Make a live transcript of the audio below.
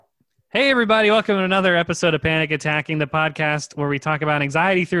Hey, everybody. Welcome to another episode of Panic Attacking, the podcast where we talk about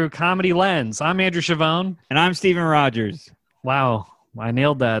anxiety through a comedy lens. I'm Andrew Chavone. And I'm Steven Rogers. Wow, I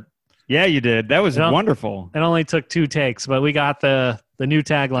nailed that. Yeah, you did. That was It o- wonderful. It only took 2 takes, but we got the new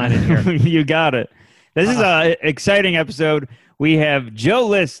tagline in here. You got it. This is an exciting episode. We have Joe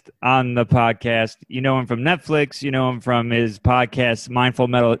List on the podcast. You know him from Netflix. You know him from his podcast, Mindful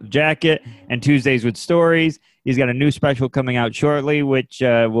Metal Jacket and Tuesdays with Stories. He's got a new special coming out shortly, which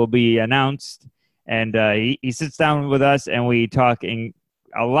will be announced. And he sits down with us, and we talk in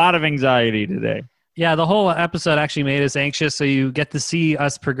a lot of anxiety today. Yeah, the whole episode actually made us anxious, so you get to see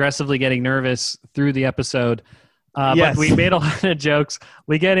us progressively getting nervous through the episode. Yes. But we made a lot of jokes.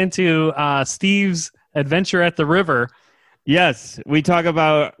 We get into Steve's adventure at the river. Yes, we talk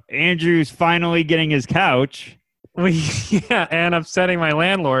about Andrew's finally getting his couch. And upsetting my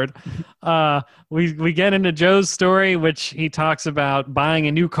landlord. We get into Joe's story, which he talks about buying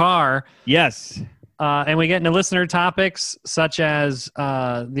a new car. Yes. And we get into listener topics such as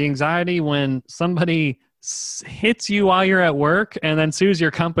the anxiety when somebody hits you while you're at work and then sues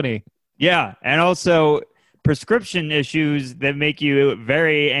your company. Yeah, and also prescription issues that make you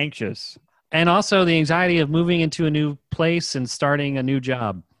very anxious. And also the anxiety of moving into a new place and starting a new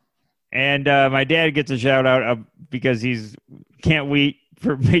job. And my dad gets a shout out because he's can't wait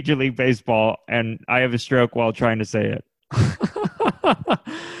for Major League Baseball, and I have a stroke while trying to say it.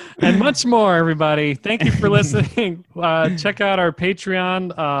 And much more, everybody. Thank you for listening. Check out our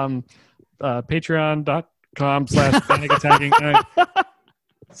Patreon, patreon.com/panic attacking.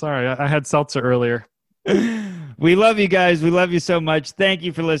 Sorry, I had seltzer earlier. We love you guys. We love you so much. Thank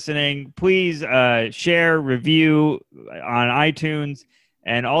you for listening. Please share, review on iTunes,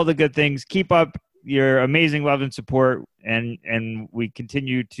 and all the good things. Keep up your amazing love and support, and we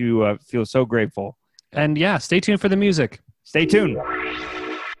continue to feel so grateful. And yeah, stay tuned for the music. Stay tuned. My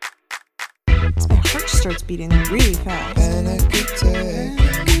heart starts beating really fast.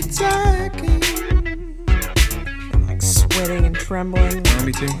 I'm like sweating and trembling.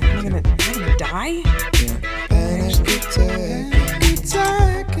 Me too. Am I gonna die?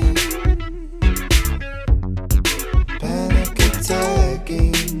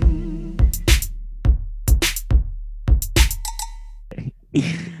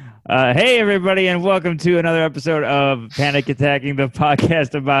 Hey, everybody, and welcome to another episode of Panic Attacking, the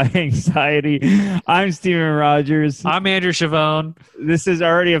podcast about anxiety. I'm Steven Rogers. I'm Andrew Chavone. This is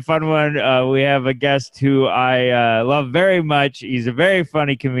already a fun one. We have a guest who I love very much. He's a very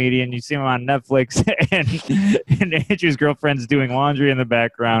funny comedian. You see him on Netflix, and Andrew's girlfriend's doing laundry in the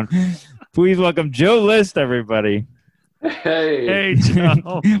background. Please welcome Joe List, everybody. Hey,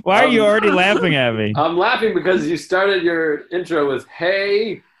 Joe. Why are you already laughing at me? I'm laughing because you started your intro with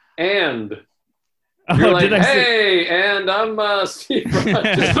 "Hey" and you're like, did I say- "Hey," and I'm Steve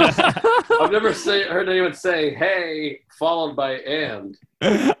Rogers. I've never heard anyone say "Hey" followed by "and."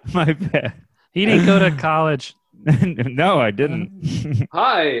 My bad. He didn't go to college. No, I didn't.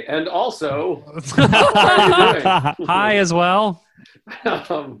 Hi, and also, how are Hi as well. you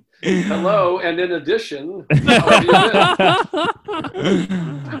doing? Hello, and in addition, how have you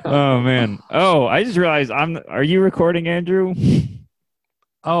been? Oh man. Oh, I just realized are you recording, Andrew?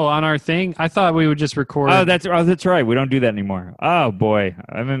 Oh, on our thing? I thought we would just record. Oh, that's right. We don't do that anymore. Oh boy,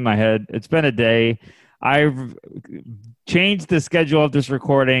 I'm in my head. It's been a day. I've changed the schedule of this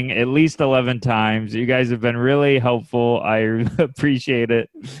recording at least 11 times. You guys have been really helpful. I appreciate it.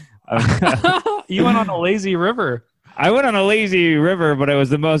 You went on a lazy river. I went on a lazy river, but it was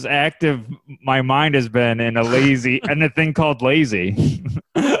the most active my mind has been in a thing called lazy.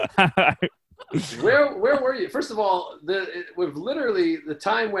 Where were you? First of all, we've literally the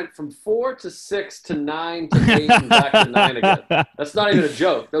time went from 4 to 6 to 9 to 8 and back to 9 again. That's not even a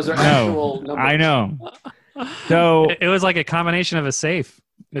joke. Those are actual numbers. I know. So It was like a combination of a safe.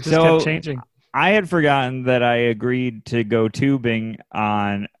 It just kept changing. I had forgotten that I agreed to go tubing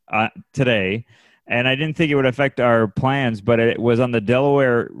on today, and I didn't think it would affect our plans, but it was on the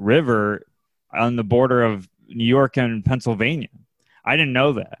Delaware River on the border of New York and Pennsylvania. I didn't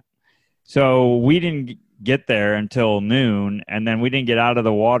know that. So we didn't get there until noon, and then we didn't get out of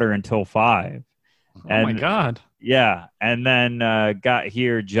the water until 5. Oh, my God. Yeah, and then got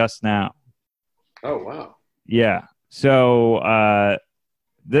here just now. Oh, wow. Yeah. So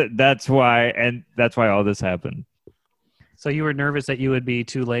that's why all this happened. So you were nervous that you would be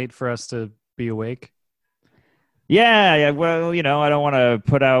too late for us to be awake? Yeah. Well, I don't want to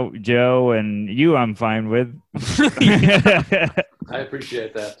put out Joe, and you I'm fine with. I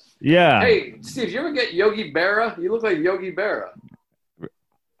appreciate that. Yeah. Hey, Steve, you ever get Yogi Berra? You look like Yogi Berra.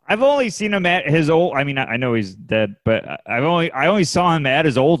 I've only seen him at his old. I mean, I know he's dead, but I only saw him at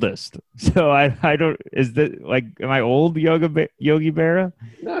his oldest. So I don't. Is that like, am I old, Yogi Berra?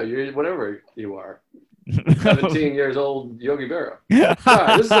 No, you're whatever you are. 17 years old, Yogi Berra.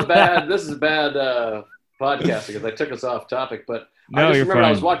 Sorry, this is a bad podcasting because I took us off topic. But No, I just you're remember fine.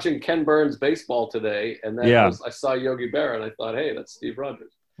 I was watching Ken Burns baseball today, and then Yeah. I saw Yogi Berra, and I thought, hey, that's Steve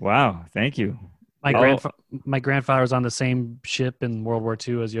Rogers. Wow, thank you. My grandfather was on the same ship in World War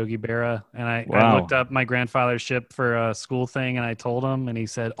II as Yogi Berra, and I Wow. looked up my grandfather's ship for a school thing, and I told him, and he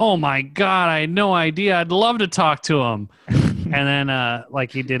said, "Oh my God, I had no idea. I'd love to talk to him." And then,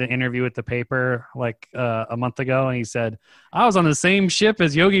 like, he did an interview with the paper like a month ago, and he said, "I was on the same ship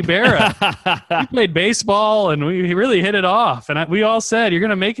as Yogi Berra. We played baseball, and we really hit it off. And we all said, you're going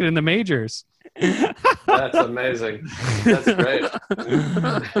to make it in the majors." That's amazing. That's great.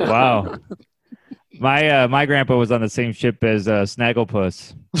 Wow. My grandpa was on the same ship as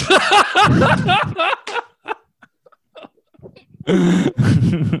Snagglepuss.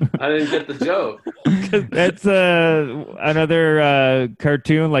 I didn't get the joke. That's another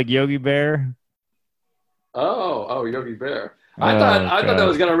cartoon like Yogi Bear. Oh, Yogi Bear. I Oh, thought that God.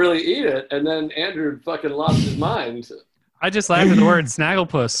 was gonna really eat it, and then Andrew fucking lost his mind. I just laughed at the word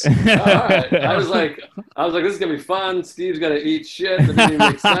snagglepuss. All right. I was like, this is gonna be fun. Steve's gonna eat shit. That didn't even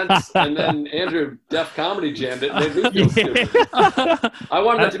make sense. And then Andrew Def Comedy jammed it. And made me feel stupid. I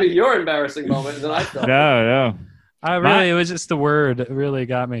wanted it to be your embarrassing moment, and then I felt. No. It was just the word. It really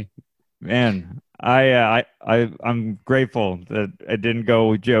got me. Man, I'm grateful that it didn't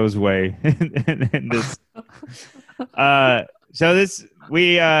go Joe's way in this. So this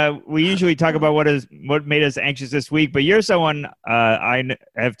we usually talk about what made us anxious this week, but you're someone I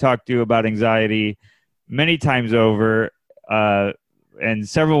have talked to about anxiety many times over, in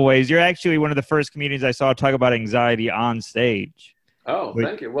several ways. You're actually one of the first comedians I saw talk about anxiety on stage. Oh,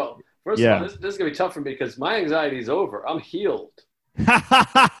 thank you. Well, first Yeah. of all, this is gonna be tough for me because my anxiety is over. I'm healed. Oh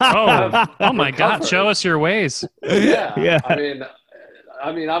my God! Recovered. Show us your ways. Yeah. Yeah.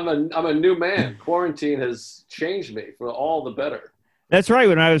 I mean, I'm a new man. Quarantine has changed me for all the better. That's right.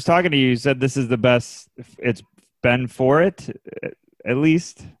 When I was talking to you, you said this is the best it's been for it, at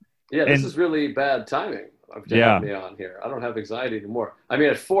least. Yeah, this And- is really bad timing to Yeah. have me on here. I don't have anxiety anymore. I mean,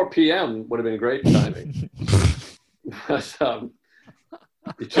 at 4 p.m. would have been great timing. But,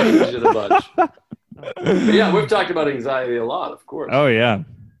 you changed it a bunch. But yeah, we've talked about anxiety a lot, of course. Oh yeah.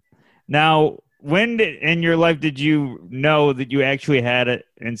 Now, when in your life did you know that you actually had it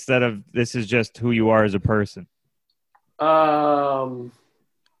instead of this is just who you are as a person?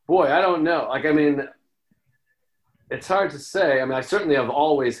 Boy, I don't know. Like, I mean, it's hard to say. I mean, I certainly have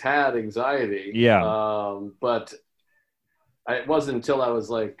always had anxiety. Yeah. But it wasn't until I was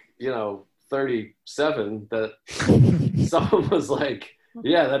like, 37 that someone was like,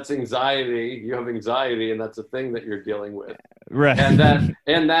 yeah, that's anxiety. You have anxiety, and that's a thing that you're dealing with. Right. And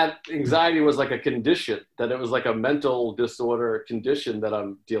that anxiety was like a condition, that it was like a mental disorder condition that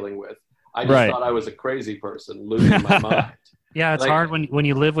I'm dealing with. I just Right. thought I was a crazy person losing my mind. Yeah, it's Like- hard when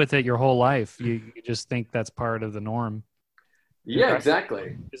you live with it your whole life. You just think that's part of the norm. Yeah,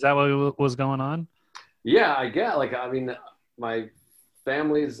 exactly. Is that what was going on? Yeah, I get. Like, I mean, my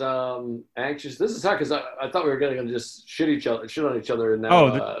family's anxious. This is hard because I thought we were going to just shit on each other, and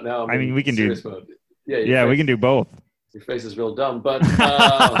now now I mean, we can do- serious mode. Yeah, Yeah, we can do both. Your face is real dumb, but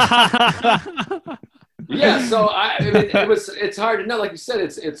yeah. So I mean, it's hard to know. Like you said,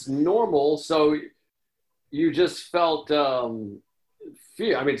 it's normal. So you just felt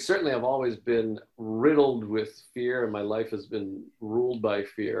fear. I mean, certainly I've always been riddled with fear, and my life has been ruled by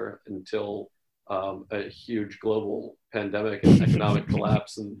fear until a huge global pandemic and economic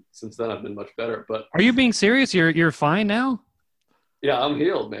collapse. And since then, I've been much better. But Are you being serious? You're fine now? yeah, I'm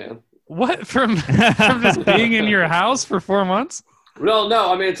healed, man. What from just being in your house for 4 months? Well,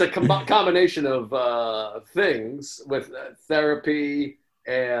 no, I mean, it's a combination of things with therapy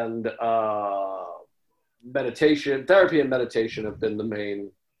and meditation. Therapy and meditation have been the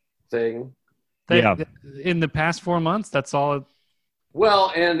main thing. Yeah. In the past 4 months, that's all.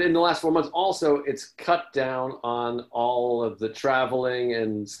 Well, and in the last 4 months also, it's cut down on all of the traveling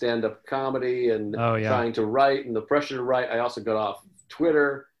and stand-up comedy and Oh, yeah. trying to write and the pressure to write. I also got off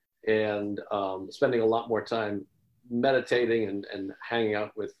Twitter and spending a lot more time meditating and hanging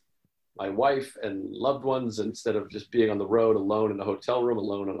out with my wife and loved ones instead of just being on the road alone in a hotel room,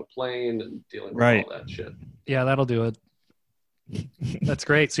 alone on a plane, and dealing with Right. all that shit. Yeah, that'll do it. That's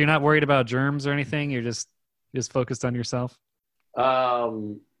great. So you're not worried about germs or anything. You're just focused on yourself.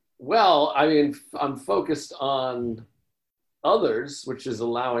 Well, I mean, I'm focused on others, which is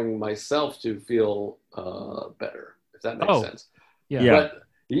allowing myself to feel better, if that makes Oh, sense. Yeah. Yeah. But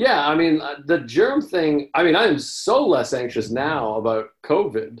Yeah, I mean, the germ thing, I mean, I am so less anxious now about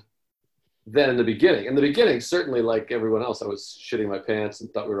COVID than in the beginning. In the beginning, certainly like everyone else, I was shitting my pants and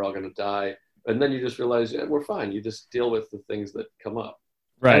thought we were all going to die. And then you just realize, yeah, we're fine. You just deal with the things that come up.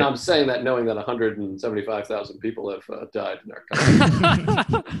 Right. And I'm saying that knowing that 175,000 people have died in our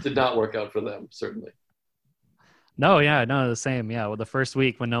country. Did not work out for them, certainly. No, the same. Yeah, well, the first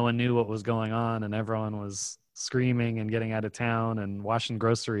week when no one knew what was going on and everyone was screaming and getting out of town and washing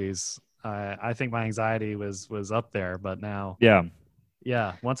groceries, I think my anxiety was up there. But now,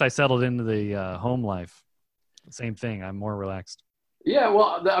 yeah, once I settled into the home life, same thing. I'm more relaxed. Yeah,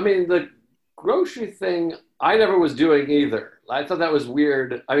 well, I mean, the grocery thing, I never was doing either. I thought that was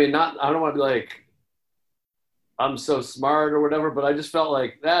weird. I mean, I don't want to be like, I'm so smart or whatever, but I just felt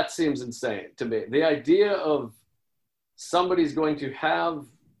like that seems insane to me. The idea of somebody's going to have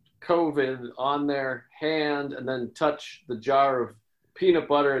COVID on their hand and then touch the jar of peanut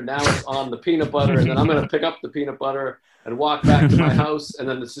butter, and now it's on the peanut butter, and then I'm going to pick up the peanut butter and walk back to my house, and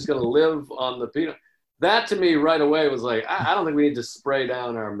then it's just going to live on the peanut. That to me right away was like, I don't think we need to spray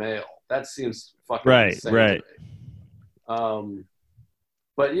down our mail. That seems fucking insane to me.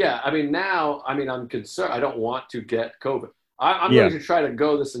 But yeah, I mean, now, I mean, I'm concerned. I don't want to get COVID. I'm going to try to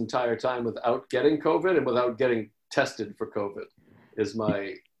go this entire time without getting COVID and without getting tested for COVID is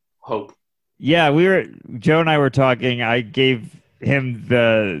my hope. Yeah, Joe and I were talking. I gave him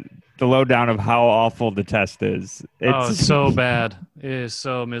the lowdown of how awful the test is. It's so bad. It is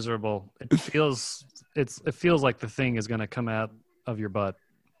so miserable. It feels like the thing is going to come out of your butt.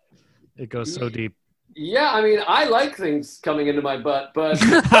 It goes so deep. Yeah, I mean, I like things coming into my butt, but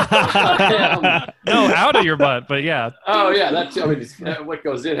no, out of your butt, but yeah. Oh yeah, that's. I mean, what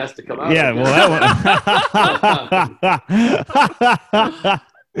goes in has to come out. Yeah, well, that one.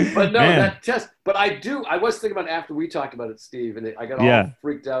 But no, that test. But I was thinking about it after we talked about it, Steve, and I got all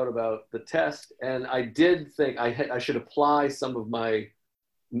freaked out about the test, and I did think I should apply some of my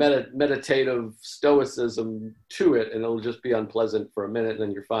meditative stoicism to it, and it'll just be unpleasant for a minute, and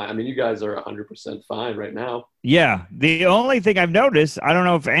then you're fine. I mean, you guys are 100% fine right now. Yeah. The only thing I've noticed, I don't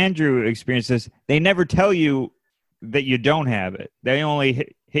know if Andrew experienced this, they never tell you that you don't have it. They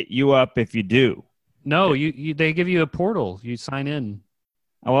only hit you up if you do. No, they give you a portal. You sign in.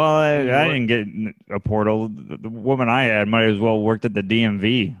 Well, I didn't get a portal. The woman I had might as well worked at the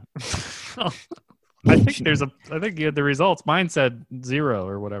DMV. I think you had the results. Mine said 0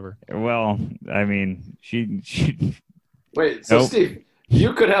 or whatever. Well, I mean, she Wait, so nope. Steve,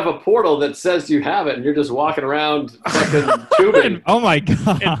 you could have a portal that says you have it, and you're just walking around fucking tubing. Oh my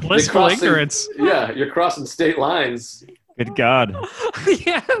God. In blissful ignorance. Yeah, you're crossing state lines. Good God.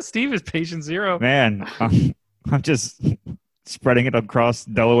 Yeah, Steve is patient 0. Man, I'm just spreading it across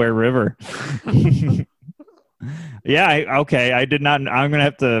Delaware River. Yeah, okay. I did not. I'm going to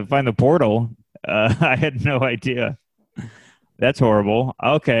have to find the portal. I had no idea. That's horrible.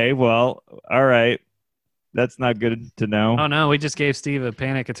 Okay, well, all right. That's not good to know. Oh, no, we just gave Steve a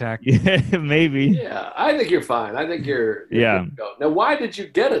panic attack. Yeah, maybe. Yeah, I think you're fine. I think you're good to go. Now, why did you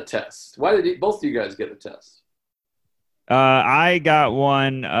get a test? Why did both of you guys get a test? I got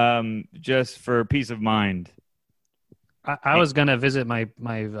one just for peace of mind. I was going to visit my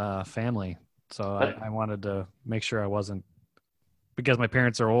family, so I wanted to make sure I wasn't, because my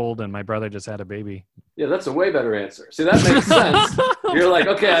parents are old and my brother just had a baby. Yeah, that's a way better answer. See, that makes sense. You're like,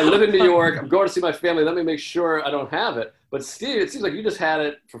 okay, I live in New York. I'm going to see my family. Let me make sure I don't have it. But Steve, it seems like you just had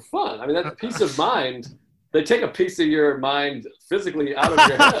it for fun. I mean, that peace of mind, they take a piece of your mind physically out of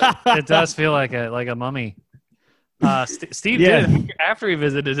your head. It does feel like a mummy. Steve did after he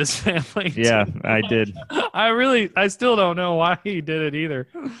visited his family. Yeah, I did. I still don't know why he did it either.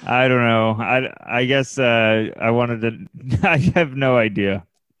 I don't know. I guess I wanted to. I have no idea.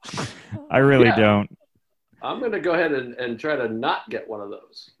 I really don't. I'm going to go ahead and try to not get one of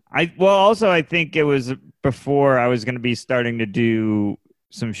those. Also I think it was before I was going to be starting to do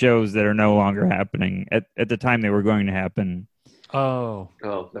some shows that are no longer happening at the time they were going to happen. Oh,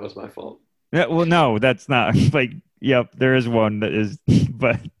 that was my fault. Yeah, well, no, that's not like. Yep, there is one that is,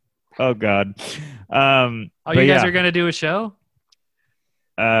 but oh God. You guys are going to do a show?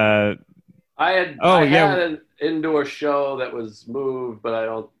 I had an indoor show that was moved, but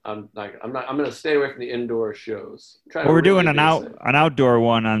I'm going to stay away from the indoor shows. We're doing an outdoor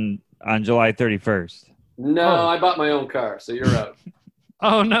one on July 31st. No, I bought my own car, so you're out.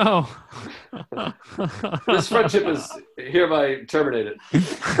 Oh no. This friendship is hereby terminated.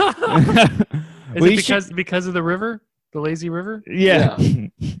 Is it because of the river? The lazy river? Yeah.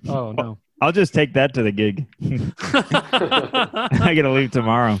 Oh, no. I'll just take that to the gig. I got to leave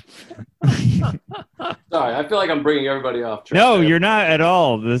tomorrow. Sorry, I feel like I'm bringing everybody off track. No, there. you're not at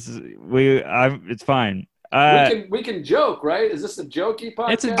all. This is it's fine. We can joke, right? Is this a jokey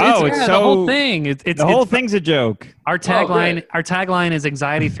podcast? It's Oh, it's the so- whole thing. It's The whole thing's a joke. Our tagline. great. Our tagline is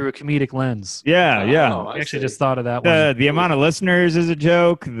anxiety through a comedic lens. Yeah, yeah. Oh, I I actually see. just thought of that one. The amount of listeners is a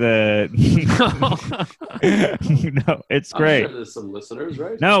joke. No, it's I'm great. sure there's some listeners,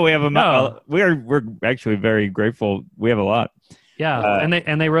 right? No, we have No. we're actually very grateful. We have a lot. Yeah,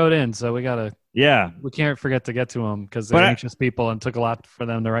 and they wrote in, so we can't forget to get to them because they're But anxious people and took a lot for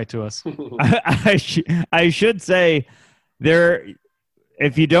them to write to us. I should say there,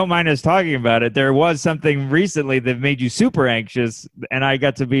 if you don't mind us talking about it, there was something recently that made you super anxious, and I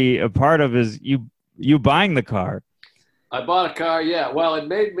got to be a part of is you buying the car. I bought a car, yeah. Well, it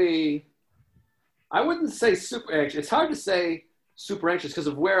made me, I wouldn't say super anxious. It's hard to say super anxious because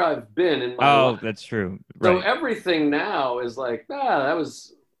of where I've been in my Oh, life. that's true. So Right. everything now is like, that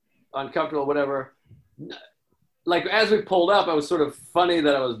was uncomfortable, whatever. Like as we pulled up, I was sort of funny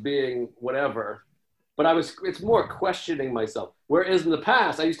that I was being whatever, but it's more questioning myself. Whereas in the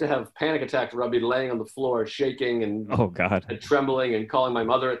past, I used to have panic attacks where I'd be laying on the floor, shaking and, Oh God. and trembling and calling my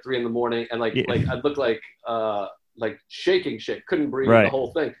mother at 3 a.m. and like I'd look like shaking shit, couldn't breathe, Right. the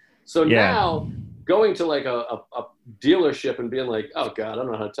whole thing. So Yeah. now going to like a dealership and being like, oh God, I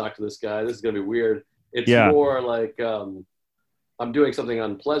don't know how to talk to this guy. This is gonna be weird. It's Yeah. more like I'm doing something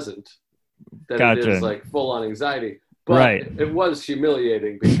unpleasant than it Gotcha. is like full on anxiety. But Right. it was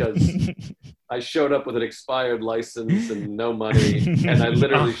humiliating because I showed up with an expired license and no money, and I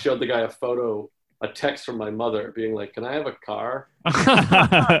literally showed the guy a text from my mother being like, "Can I have a car?"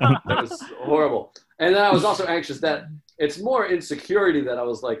 That was horrible. And then I was also anxious that it's more insecurity that I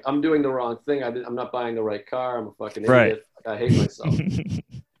was like, I'm doing the wrong thing. I'm not buying the right car. I'm a fucking idiot. Right. I hate myself.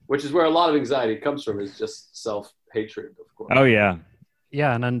 Which is where a lot of anxiety comes from, is just self-hatred, of course. Oh yeah.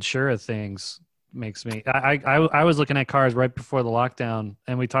 Yeah, and unsure of things makes me. I was looking at cars right before the lockdown,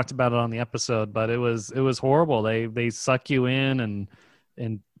 and we talked about it on the episode. But it was horrible. They suck you in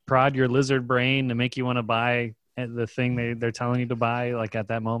and prod your lizard brain to make you want to buy the thing they're telling you to buy, like at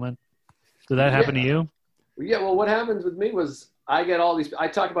that moment. Did that happen to you? Yeah, well, what happens with me was I get all these. I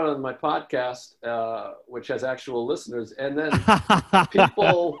talk about it on my podcast, which has actual listeners, and then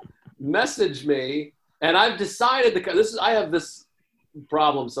people message me, and I've decided I have this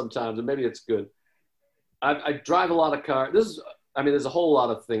problem sometimes, and maybe it's good. I drive a lot of cars. There's a whole lot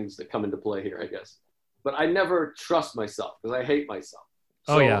of things that come into play here, I guess. But I never trust myself because I hate myself.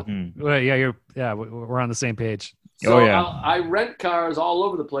 Oh, yeah. Mm. Well, yeah, we're on the same page. So Oh, yeah. I rent cars all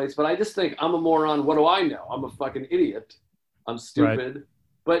over the place, but I just think I'm a moron. What do I know? I'm a fucking idiot. I'm stupid.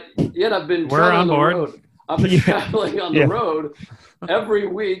 But yet I've been We're traveling on on the board. road. I've been Yeah. traveling on the Yeah. road every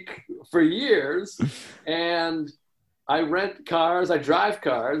week for years, and I rent cars. I drive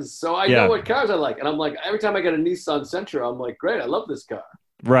cars, so I Yeah. know what cars I like. And I'm like, every time I get a Nissan Sentra, I'm like, great, I love this car.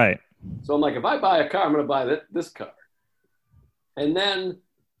 Right. So I'm like, if I buy a car, I'm going to buy this car. And then,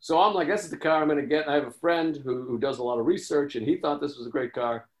 so I'm like, this is the car I'm going to get. And I have a friend who does a lot of research, and he thought this was a great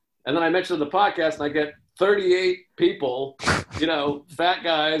car. And then I mentioned on the podcast, and I get 38 people, fat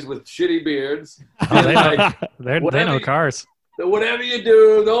guys with shitty beards. Oh, they being know, like, they whatever know you- cars. whatever you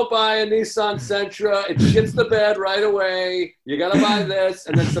do, don't buy a Nissan Sentra. It shits the bed right away. You got to buy this.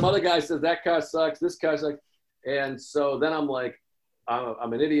 And then some other guy says, that car sucks. This car sucks. And so then I'm like,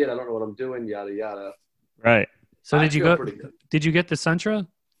 I'm an idiot. I don't know what I'm doing, yada, yada. Right. So I did you feel go? pretty good. Did you get the Sentra?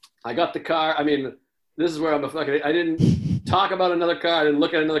 I got the car. I mean, this is where I'm a fucking. I didn't talk about another car. I didn't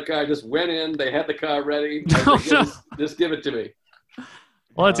look at another car. I just went in. They had the car ready. I No, was like, no. just give it to me.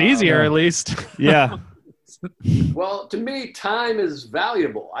 Well, it's easier yeah. at least. Yeah. Well, to me, time is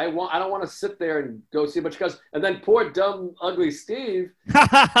valuable. I don't want to sit there and go see a bunch of cars. And then poor dumb ugly Steve, he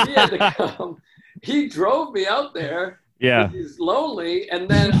had to come. He drove me out there. Yeah. He's lonely, and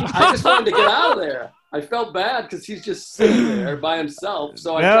then I just wanted to get out of there. I felt bad because he's just sitting there by himself.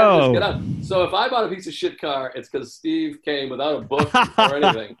 So I tried to just get out. So if I bought a piece of shit car, it's because Steve came without a book or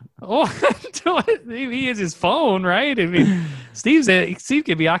anything. Oh, he has his phone, right? I mean, Steve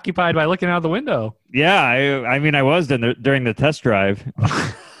could be occupied by looking out the window. Yeah. I mean, I was during the test drive.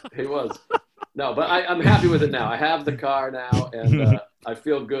 He was. No, but I'm happy with it now. I have the car now, and I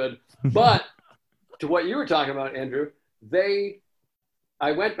feel good. But to what you were talking about, Andrew,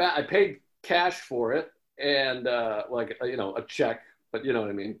 I went back. I paid cash for it, and a check. But you know what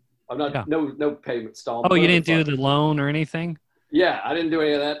I mean. I'm not Yeah. no payment installment. Oh, you whatever didn't do fuck. the loan or anything? Yeah, I didn't do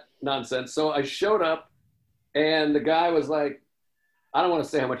any of that nonsense. So I showed up, and the guy was like, I don't want to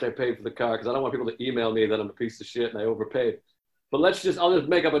say how much I paid for the car because I don't want people to email me that I'm a piece of shit and I overpaid. But I'll just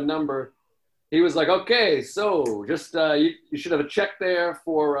make up a number. He was like, okay, so just you should have a check there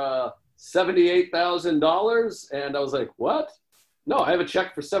for $78,000. And I was like, what? No, I have a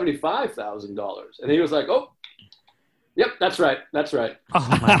check for $75,000. And he was like, oh, yep, that's right. That's right. Oh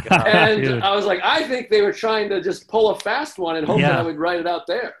my god! And dude. I was like, I think they were trying to just pull a fast one and hope that I would write it out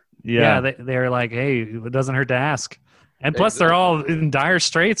there. Yeah, they're like, hey, it doesn't hurt to ask. And plus, they're all in dire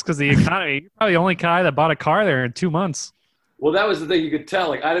straits because the economy. You're probably the only guy that bought a car there in 2 months. Well, that was the thing you could tell.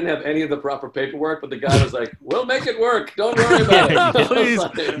 Like, I didn't have any of the proper paperwork, but the guy was like, we'll make it work. Don't worry about it. Please. I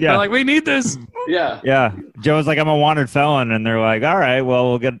was like, They're like, we need this. yeah. Yeah. Joe's like, I'm a wanted felon. And they're like, all right, well,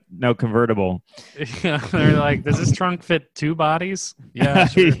 we'll get no convertible. Yeah, they're like, does this trunk fit 2 bodies? Yeah,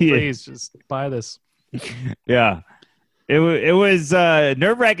 sure. Yeah. Please, just buy this. Yeah. It was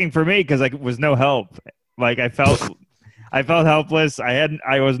nerve-wracking for me because like it was no help. Like I felt helpless.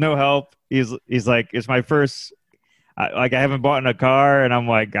 I was no help. He's like, it's my first, I haven't bought a car, and I'm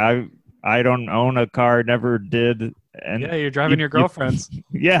like, I don't own a car, never did. And Yeah, you're driving your girlfriend's.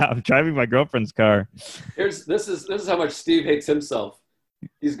 yeah, I'm driving my girlfriend's car. This is how much Steve hates himself.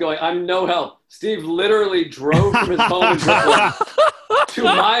 He's going, I'm no help. Steve literally drove from his home in Brooklyn to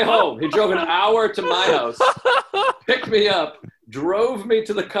my home. He drove an hour to my house, picked me up, drove me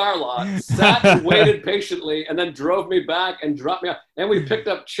to the car lot, sat and waited patiently, and then drove me back and dropped me off. And we picked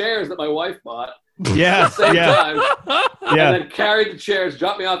up chairs that my wife bought Yeah, at the same time. yeah. And then carried the chairs,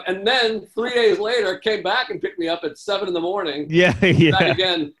 dropped me off, and then 3 days later came back and picked me up at 7 a.m. Yeah, Back yeah.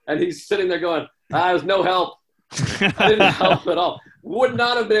 again, and he's sitting there going, I was no help. I didn't help at all. Would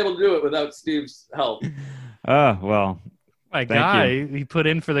not have been able to do it without Steve's help. Oh, well. My Thank guy, he put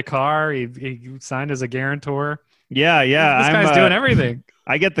in for the car. He signed as a guarantor. Yeah, yeah. This guy's doing everything.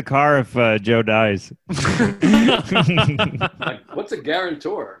 I get the car if Joe dies. Like, what's a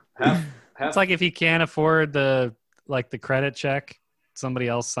guarantor? Half. It's like if he can't afford the credit check, somebody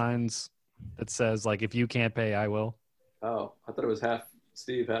else signs that says like, if you can't pay, I will. Oh, I thought it was half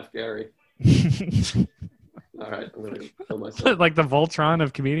Steve, half Gary. All right, I'm gonna kill myself. Like the Voltron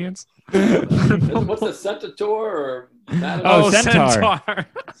of comedians. What's the Centaur or Matador? Oh, Centaur.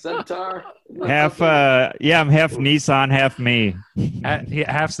 Centaur? Half, I'm half Nissan, half me.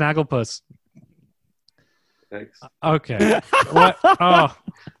 Half Snagglepuss. Thanks. Okay. What? Oh.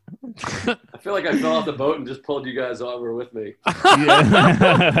 I feel like I fell off the boat and just pulled you guys over with me.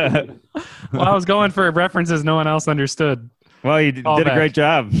 Yeah. Well, I was going for references no one else understood. Well, you did a great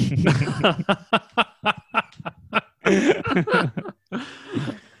job.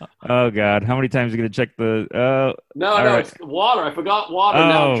 Oh, God. How many times are you going to check the... No, right. it's water. I forgot water.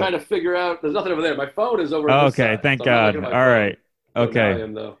 Now Oh. I'm trying to figure out. There's nothing over there. My phone is over Oh, this okay, side, thank so I'm not God. looking All at my phone. right. Oh, Okay. now I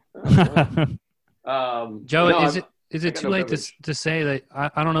am, though. Oh, wow. Joe, no, is I it got too no late coverage. to say that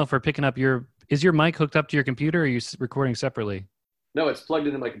I don't know if we're picking up your... Is your mic hooked up to your computer, or are you recording separately? No, it's plugged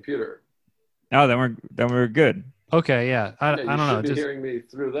into my computer. Oh, then we're good. Okay, yeah. I Yeah, don't you know. should be Just, hearing me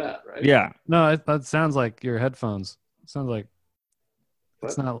through that, right? Yeah. no, that sounds like your headphones. It sounds like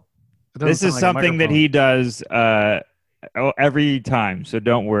it's What? not. It doesn't This sound is like a something that microphone. he does every time, so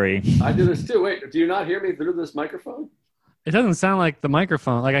don't worry. I do this too. Wait, do you not hear me through this microphone? It doesn't sound like the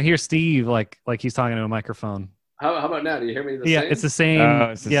microphone. Like I hear Steve like he's talking to a microphone. How about now? Do you hear me the Yeah, same? it's the same. Oh,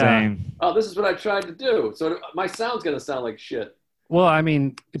 it's the same. Oh, this is what I tried to do. So my sound's going to sound like shit. Well, I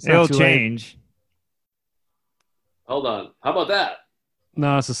mean, it's not It'll too late. change. Hold on. How about that?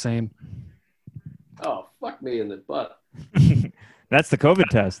 No, it's the same. Oh, fuck me in the butt. That's the COVID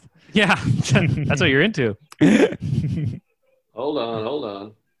test. Yeah, that's what you're into. Hold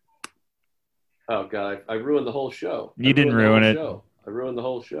on. Oh, God. I ruined the whole show. You didn't ruin it. I ruined the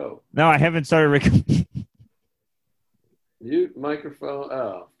whole show. No, I haven't started recording. Mute microphone.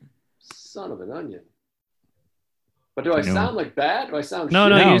 Oh, son of an onion. But do I I know. sound like bad? Do I sound No,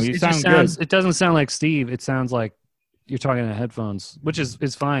 shit? no, No, it you just sound sounds. good. It doesn't sound like Steve. It sounds like you're talking to headphones, which is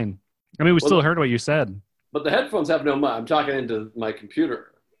fine. I mean, we still heard what you said. But the headphones have no mic. I'm talking into my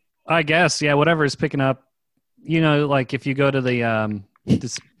computer. I guess, yeah. Whatever is picking up. You know, like if you go to the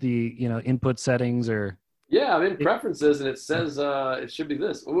input settings or. Yeah, I'm in preferences, and it says it should be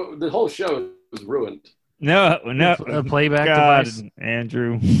this. The whole show is ruined. No. A playback God, device,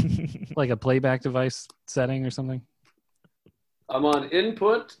 Andrew. like a playback device setting or something. I'm on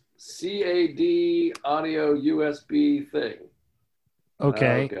input, CAD, audio, USB thing.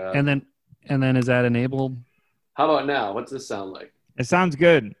 Okay, Oh, God. and then is that enabled? How about now? What's this sound like? It sounds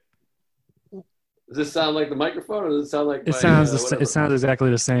good. Does this sound like the microphone, or does it sound like It my, sounds whatever? it sounds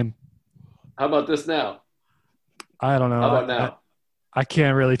exactly the same. How about this now? I don't know. How about now? I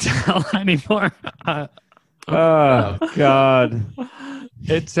can't really tell anymore. Oh, God.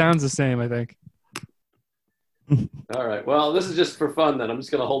 It sounds the same, I think. All right. Well, this is just for fun then. I'm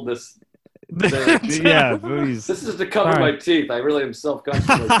just going to hold this Yeah, booties. This is to cover All right. my teeth. I really am self-conscious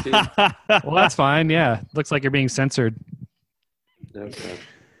of my teeth. Well, that's fine. Yeah, looks like you're being censored. Okay.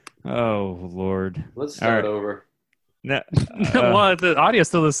 Oh Lord. Let's start All right. over. No, Well, the audio's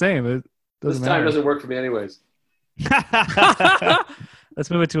still the same. It This doesn't time matter. doesn't work for me anyways. Let's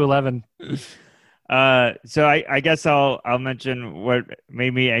move it to 11. So I guess I'll mention what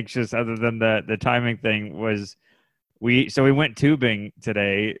made me anxious, other than the timing thing, was we went tubing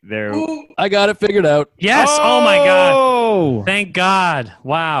today. There. I got it figured out. Yes. Oh my God. Oh! Thank God.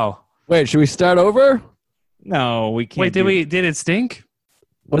 Wow. Wait, should we start over? No, we can't. Wait, did it stink?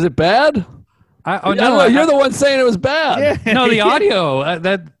 Was it bad? Oh I don't no, know. You're the one saying it was bad. Yeah. no, the Yeah. audio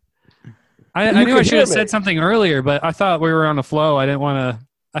I You knew I could should hear have me. said something earlier, but I thought we were on a flow. I didn't want to.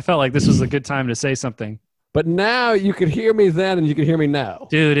 I felt like this was a good time to say something. But now you could hear me then and you can hear me now.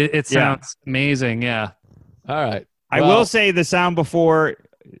 Dude, it Yeah. sounds amazing. Yeah. All right. I Well, will say the sound before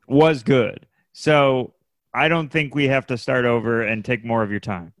was good, so I don't think we have to start over and take more of your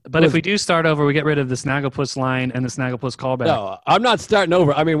time. But if we do start over, we get rid of the Snagglepuss line and the Snagglepuss callback. No, I'm not starting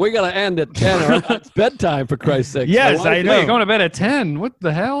over. I mean, we got to end at 10 or it's bedtime, for Christ's sake. Yes, So why- I know. Wait, you're going to bed at 10. What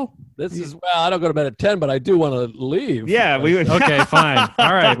the hell? This is, well, I don't go to bed at 10, but I do want to leave. Yeah, we would. Okay, fine.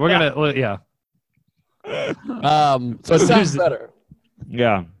 All right. We're going to, well, yeah. So it sounds better.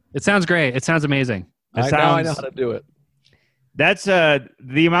 Yeah, It sounds great. It sounds amazing. It Now I know sounds- how to do it. that's the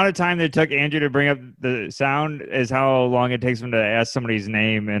amount of time that it took Andrew to bring up the sound is how long it takes him to ask somebody's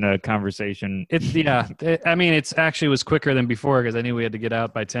name in a conversation. It's, yeah. I mean, it's actually was quicker than before because I knew we had to get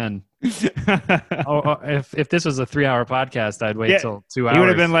out by 10. If this was a 3-hour podcast, I'd wait Yeah, till 2 hours. He would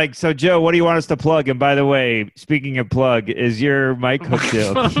have been like, "So Joe, what do you want us to plug?" And by the way, speaking of plug, is your mic hooked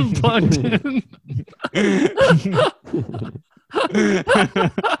up? Plugged in.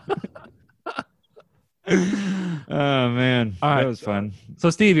 Oh man, All right. that was fun. So,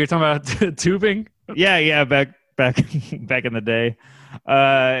 Steve, you're talking about tubing? Yeah, back in the day.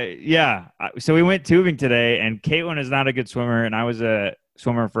 Yeah. So we went tubing today, and Caitlin is not a good swimmer, and I was a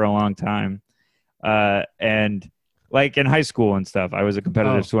swimmer for a long time. And like in high school and stuff, I was a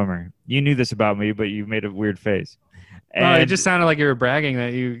competitive swimmer. You knew this about me, but you made a weird face. Oh, And it just sounded like you were bragging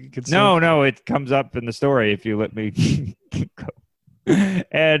that you could swim. no, it comes up in the story if you let me go.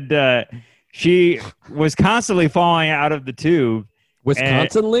 And she was constantly falling out of the tube.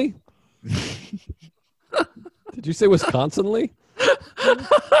 Wisconsinly? Did you say Wisconsinly? Is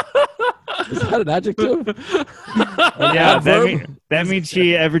that an adjective? Yeah, verb? that means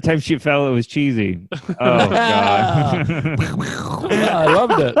she every time she fell, it was cheesy. Oh god! Yeah, I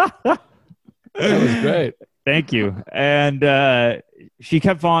loved it. That was great. Thank you. And she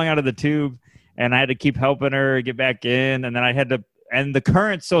kept falling out of the tube, and I had to keep helping her get back in. And then I had to, and the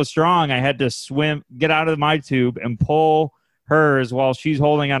current's so strong, I had to get out of my tube and pull hers while she's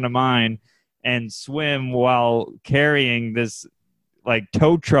holding onto mine, and swim while carrying this like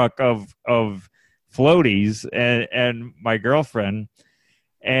tow truck of floaties and my girlfriend.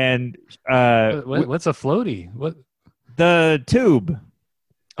 And What's a floaty? What? the tube.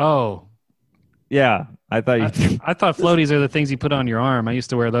 Oh, Yeah, I thought you. I thought floaties are the things you put on your arm. I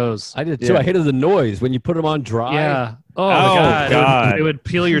used to wear those. I did too. Yeah. I hated the noise when you put them on dry. Yeah. Oh, Oh, God. God. It would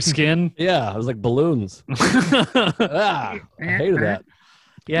peel your skin. Yeah, it was like balloons. I hated that.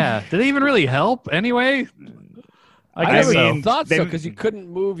 Yeah. Did they even really help anyway? I I guess never mean, thought so they- because you couldn't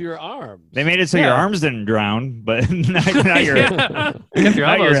move your arms. They made it so your Yeah. arms didn't drown, but not your. Yeah. Kept your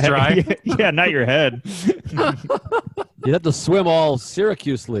not elbows head. dry. Yeah, not your head. You'd have to swim all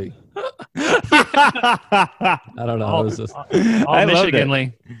Syracuse-ly. I don't know. All- It was just All I loved it.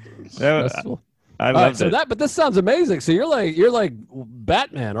 Michiganly. stressful. I All right, loved so it. but this sounds amazing. So you're like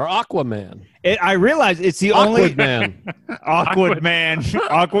Batman or Aquaman. I realized it's the only Awkward man. awkward man,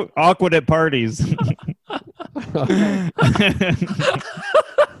 awkward at parties.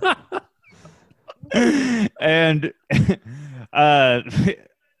 And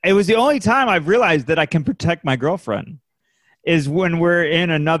it was the only time I've realized that I can protect my girlfriend is when we're in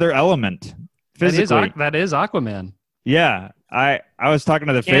another element physically. That is Aquaman. Yeah. I was talking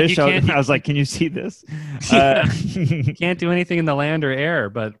to the can't- fish. you I can't- was like, "Can you see this?" Yeah. You can't do anything in the land or air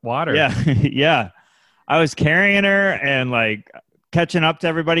but water. Yeah, yeah. I was carrying her and like catching up to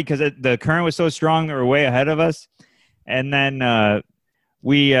everybody because the current was so strong; they were way ahead of us. And then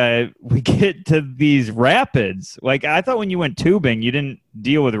we get to these rapids. Like I thought when you went tubing, you didn't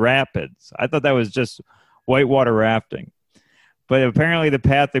deal with rapids. I thought that was just whitewater rafting. But apparently, the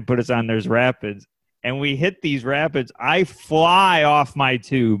path they put us on, there's rapids. And we hit these rapids. I fly off my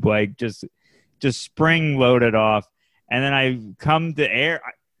tube, like just spring loaded off, and then I come to air,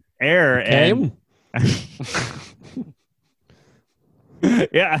 and Came?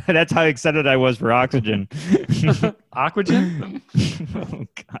 Yeah, that's how excited I was for oxygen. Aquagen? Oh,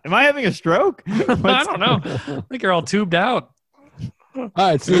 God. Am I having a stroke? I don't know. I think you're all tubed out. All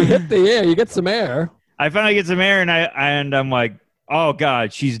right, so you hit the air, you get some air. I finally get some air, and I'm like, oh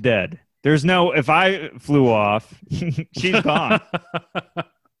God, she's dead. There's no. If I flew off, she's gone.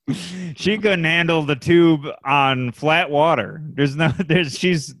 She couldn't handle the tube on flat water.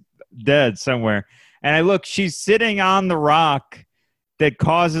 She's dead somewhere. And I look, she's sitting on the rock that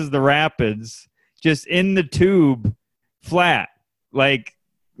causes the rapids, just in the tube, flat, like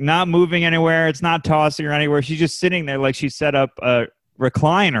not moving anywhere. It's not tossing her anywhere. She's just sitting there like she set up a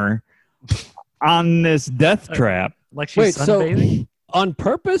recliner on this death trap. Like she's sunbathing? On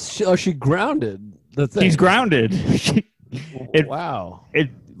purpose, or she grounded the thing? She's grounded. Wow. It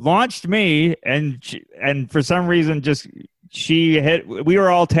launched me, and for some reason, we were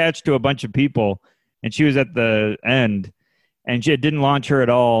all attached to a bunch of people, and she was at the end, and it didn't launch her at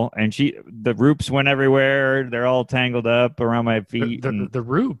all. And the ropes went everywhere. They're all tangled up around my feet. The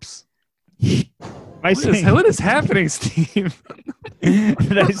ropes. What is happening, Steve?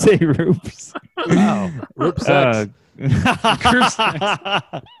 Did I say ropes? Wow. Rope sex.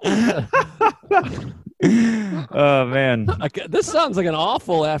 Oh man, this sounds like an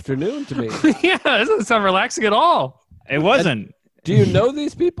awful afternoon to me. Yeah, this doesn't sound relaxing at all. it wasn't. Do you know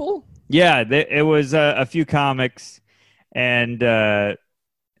these people? Yeah, it was a few comics, and yeah,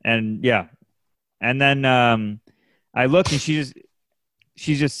 and then I look, and she's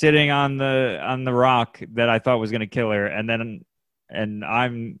just sitting on the rock that I thought was going to kill her, and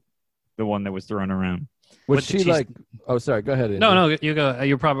I'm the one that was thrown around. Was she like? Oh, sorry. Go ahead. Andy. No, you go.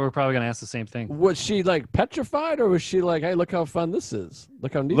 We're probably going to ask the same thing. Was she like petrified, or was she like, "Hey, look how fun this is.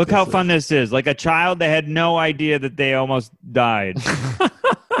 Look how neat. Look how fun this is." Like a child that had no idea that they almost died.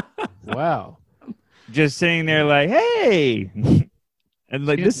 Wow. Just sitting there like, "Hey," and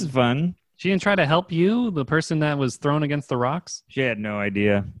like, "This is fun." She didn't try to help you, the person that was thrown against the rocks? She had no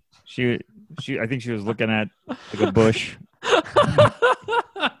idea. I think she was looking at like a bush.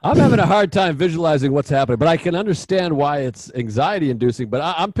 I'm having a hard time visualizing what's happening, but I can understand why it's anxiety-inducing. But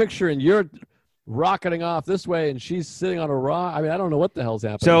I'm picturing you're rocketing off this way, and she's sitting on a rock. I mean, I don't know what the hell's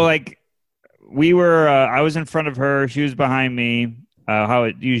happening. So, like, we were. I was in front of her. She was behind me, how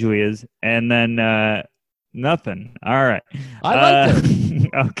it usually is, and then nothing. All right. I liked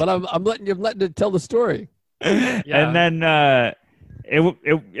it, okay. but I'm letting it tell the story. Yeah. And then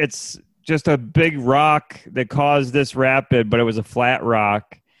it's just a big rock that caused this rapid, but it was a flat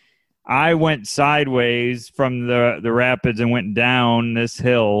rock. I went sideways from the rapids and went down this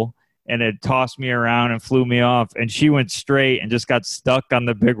hill, and it tossed me around and flew me off. And she went straight and just got stuck on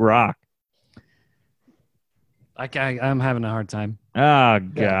the big rock. I'm having a hard time. Oh,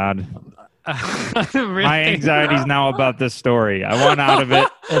 God. Really? My anxiety's now about this story. I want out of it.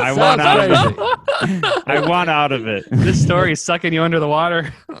 I want out of it. This story is sucking you under the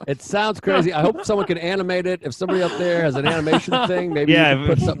water. It sounds crazy. I hope someone can animate it. If somebody up there has an animation thing, maybe you can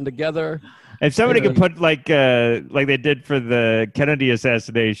put something together. If somebody could put like they did for the Kennedy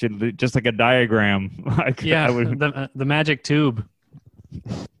assassination, just like a diagram. The magic tube.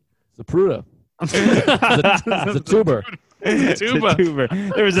 Zapruder. The tuber. It's a tuba. Tuber.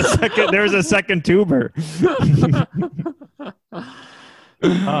 There was a second tuber.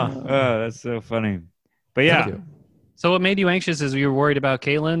 Oh, that's so funny. But yeah. So what made you anxious is you were worried about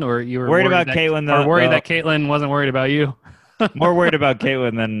Caitlin, or you were worried about Caitlin, or worried that Caitlin wasn't worried about you? More worried about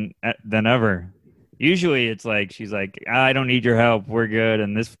Caitlin than ever. Usually it's like she's like, I don't need your help, we're good.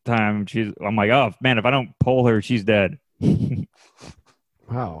 And this time I'm like, oh man, if I don't pull her, she's dead.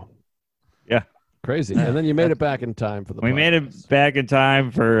 Wow. Yeah. Crazy. And then you made it back in time for the We made it back in time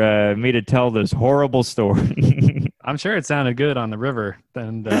for me to tell this horrible story. I'm sure it sounded good on the river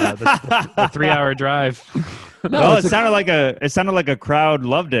and the 3-hour drive. No, it sounded like a crowd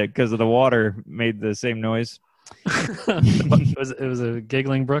loved it because of the water made the same noise. It was a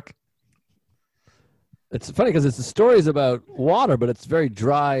giggling brook. It's funny because it's the stories about water, but it's very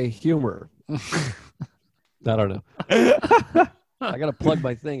dry humor. I don't know. I got to plug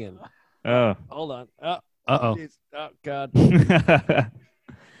my thing in. Oh. Hold on. Oh, uh-oh. geez. Oh, God.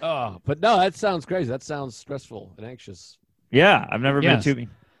 Oh, but no, that sounds crazy. That sounds stressful and anxious. Yeah, I've never been to.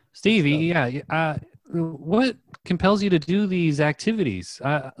 Steve, what compels you to do these activities?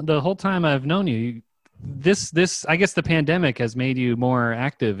 The whole time I've known you, this I guess the pandemic has made you more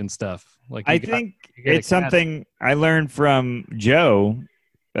active and stuff. Like I think it's something I learned from Joe.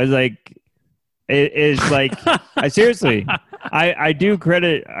 I was like, it is like I seriously. I do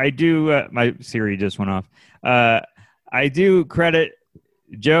credit. My Siri just went off. I do credit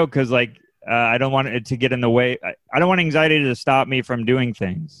Joe because like I don't want it to get in the way. I don't want anxiety to stop me from doing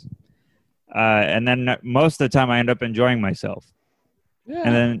things. And then most of the time I end up enjoying myself. Yeah.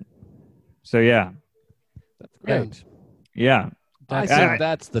 And then, so yeah. That's great. Yeah. I think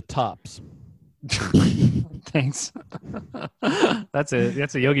that's the tops. Thanks. That's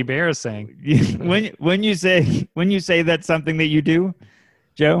a Yogi Berra saying. when you say that's something that you do,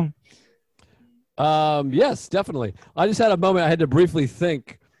 Joe? Yes, definitely. I just had a moment I had to briefly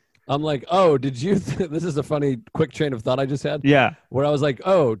think. I'm like, oh, did you this is a funny quick chain of thought I just had. Yeah. Where I was like,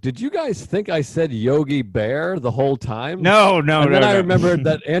 oh, did you guys think I said Yogi Bear the whole time? No. And then I remembered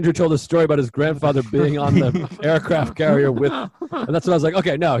that Andrew told a story about his grandfather being on the aircraft carrier with, and that's when I was like,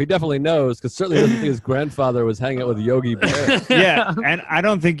 okay, no, he definitely knows, because certainly he doesn't think his grandfather was hanging out with Yogi Bear. Yeah, and I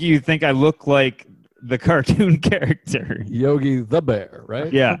don't think you think I look like the cartoon character. Yogi the Bear,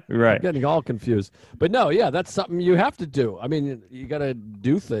 right? Yeah, right. I'm getting all confused. But no, yeah, that's something you have to do. I mean, you got to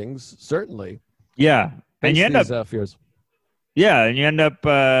do things, certainly. Yeah. And you end up fears. Yeah, and you end up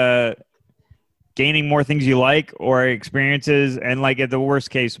gaining more things you like or experiences, and like at the worst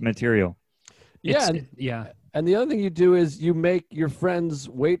case material. Yeah, and the other thing you do is you make your friends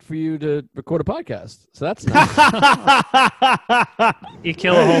wait for you to record a podcast. So that's nice. You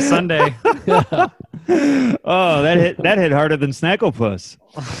kill a whole Sunday. Oh, that hit harder than Snagglepuss.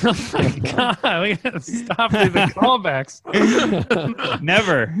 Oh my God, we gotta stop doing the callbacks.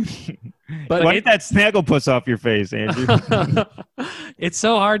 Never. But Get that Snagglepuss off your face, Andrew. It's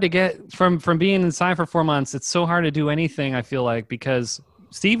so hard to get from being inside for 4 months. It's so hard to do anything, I feel like, because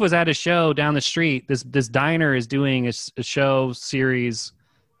Steve was at a show down the street. This diner is doing a show series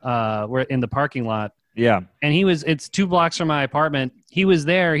we're in the parking lot. Yeah. And it's 2 blocks from my apartment. He was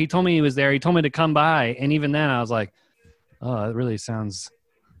there. He told me he was there. He told me to come by. And even then I was like, oh, that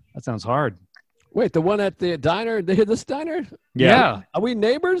sounds hard. wait, the one at the diner, this diner? Yeah. Are we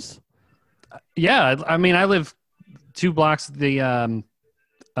neighbors? Yeah. I mean, I live 2 blocks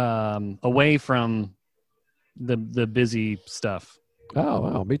away from the busy stuff. Oh,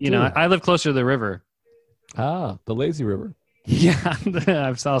 wow. Me too. You know, I live closer to the river. the lazy river. Yeah.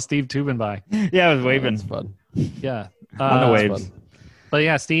 I saw Steve tubing by. Yeah, I was waving That's fun. Yeah. on the waves. Fun. But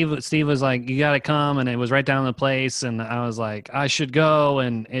yeah, Steve was like, you got to come. And it was right down the place. And I was like, I should go.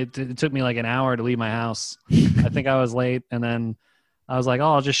 And it took me like an hour to leave my house. I think I was late. And then I was like,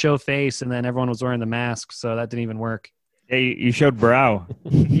 oh, I'll just show face. And then everyone was wearing the mask. So that didn't even work. Yeah, you showed brow.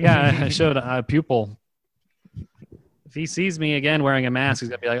 Yeah, I showed a pupil. If he sees me again wearing a mask, he's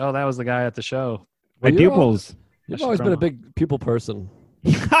going to be like, oh, that was the guy at the show. My Well, pupils. You've always been a big pupil person.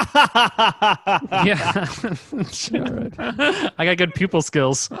 Yeah. All right. I got good pupil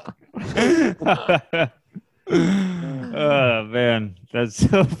skills. Oh man, that's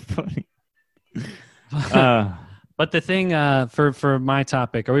so funny. But the thing for my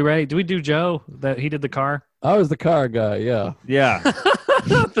topic, are we ready? Do we do Joe? That he did the car? I was the car guy. Yeah. Yeah,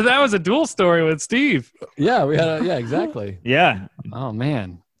 That was a dual story with Steve. Yeah. We had yeah, exactly. yeah. Oh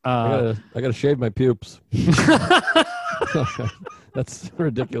man. I gotta shave my pubes. That's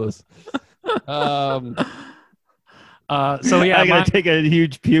ridiculous. So yeah, I gotta take a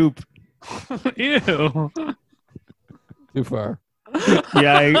huge puke. ew. Too far.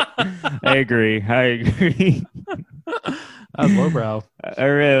 Yeah, I agree. That was lowbrow. I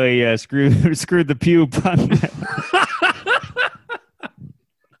really screwed the puke on that.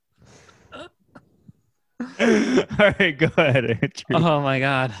 All right, go ahead, Andrew. Oh my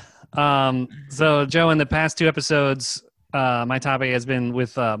God. So Joe, in the past 2 episodes, my topic has been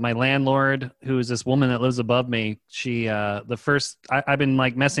with my landlord, who is this woman that lives above me. She, I've been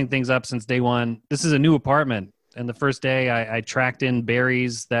like messing things up since day one. This is a new apartment. And the first day I tracked in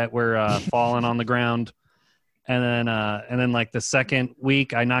berries that were falling on the ground. And then like the second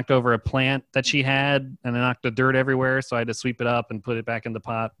week I knocked over a plant that she had, and I knocked the dirt everywhere. So I had to sweep it up and put it back in the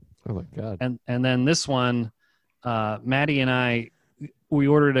pot. Oh my God. And then this one, Maddie and we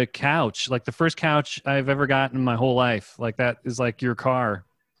ordered a couch, like the first couch I've ever gotten in my whole life. Like that is like your car,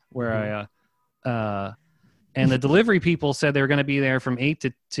 where and the delivery people said they were going to be there from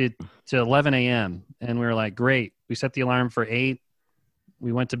 8 to 11 a.m. And we were like, great. We set the alarm for 8.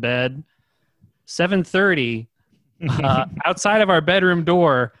 We went to bed. 7:30, outside of our bedroom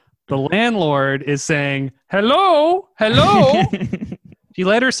door, the landlord is saying, hello. She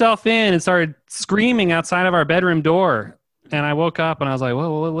let herself in and started screaming outside of our bedroom door. And I woke up and I was like,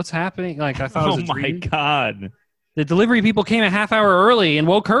 whoa, what's happening? Like, I thought it was a dream. God. The delivery people came a half hour early and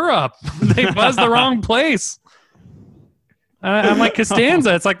woke her up. They buzzed the wrong place. I'm like,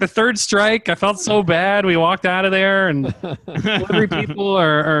 Costanza, it's like the 3rd strike. I felt so bad. We walked out of there and delivery people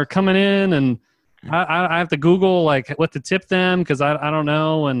are coming in, and I have to Google like what to tip them because I don't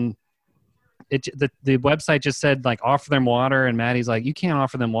know. And the website just said like offer them water, and Maddie's like, you can't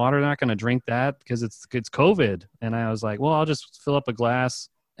offer them water. They're not going to drink that because it's COVID. And I was like, well, I'll just fill up a glass.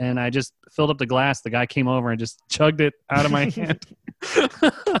 And I just filled up the glass. The guy came over and just chugged it out of my hand.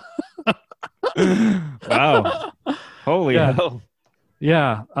 Wow. Holy Yeah. hell.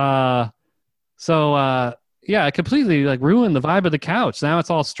 Yeah. Yeah, it completely like ruined the vibe of the couch. Now it's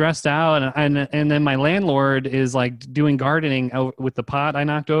all stressed out, and then my landlord is like doing gardening with the pot I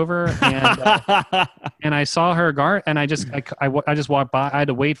knocked over, and and I saw her and I just walked by. I had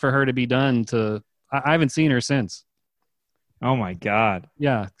to wait for her to be done. I haven't seen her since. Oh my God.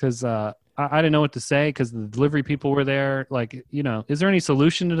 Yeah, because I didn't know what to say because the delivery people were there. Like, is there any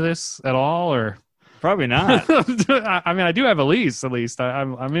solution to this at all, or? Probably not. I mean, I do have a lease. At least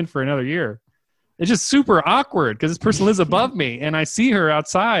I'm in for another year. It's just super awkward because this person lives above me, and I see her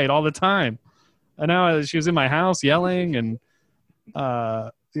outside all the time. And now she was in my house yelling, and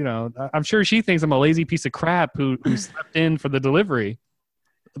I'm sure she thinks I'm a lazy piece of crap who slept in for the delivery.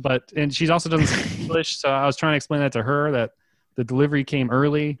 And she also doesn't speak English, so I was trying to explain that to her that the delivery came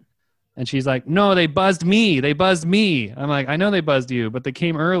early, and she's like, "No, they buzzed me. They buzzed me." I'm like, "I know they buzzed you, but they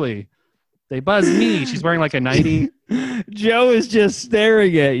came early. They buzzed me." She's wearing like a nightie. Joe is just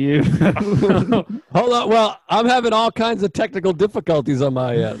staring at you. Hold on. Well, I'm having all kinds of technical difficulties on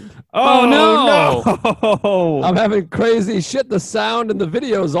my end. Oh, no. I'm having crazy shit. The sound and the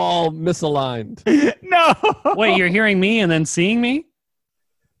video is all misaligned. No. Wait, you're hearing me and then seeing me?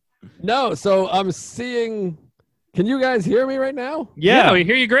 No, so I'm seeing. Can you guys hear me right now? Yeah. We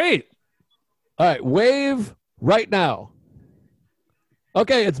hear you great. All right, wave right now.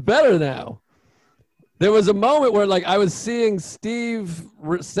 Okay, it's better now. There was a moment where, like, I was seeing Steve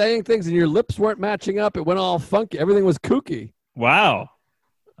saying things, and your lips weren't matching up. It went all funky. Everything was kooky. Wow.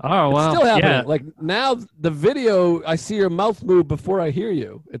 Oh, It's well. still happening. Yeah. Like now, the video, I see your mouth move before I hear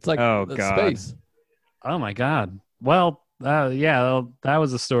you. It's like Oh, the God. space. Oh, my God. Well, that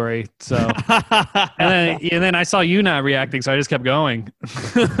was the story. So, and then I saw you not reacting, so I just kept going.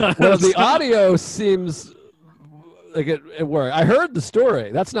 Well, the audio seems like it worked. I heard the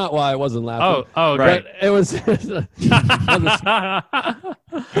story. That's not why I wasn't laughing. Oh, Right. great. It was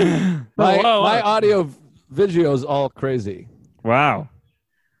my audio video is all crazy. Wow.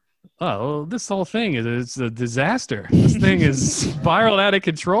 Oh, this whole thing is a disaster. This thing is spiraled out of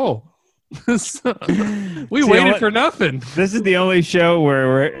control. We waited for nothing. This is the only show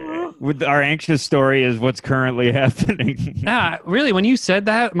where with our anxious story is what's currently happening. Yeah, really, when you said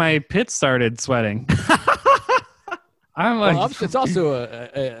that, my pits started sweating. I'm like, Well, it's also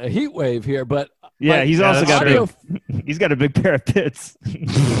a heat wave here, but Yeah, like, he's also that's got true. he's got a big pair of pits.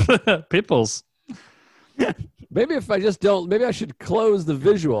 Pitbulls. maybe if I just don't, maybe I should close the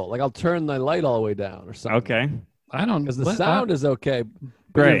visual. Like I'll turn the light all the way down or something. Okay. I don't Because the what- sound is okay, but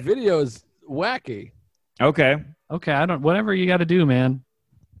Great. your video is wacky. Okay. okay. I don't. Whatever you got to do, man.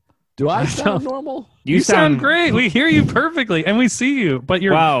 Do I I sound don't- normal? You sound great. We hear you perfectly, and we see you. But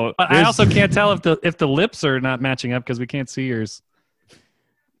you're. Wow. But I also can't tell if the lips are not matching up because we can't see yours.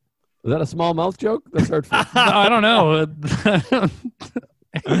 Is that a small mouth joke? That's hurtful. No, I don't know.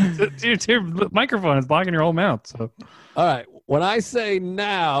 your microphone is blocking your whole mouth. So All right. When I say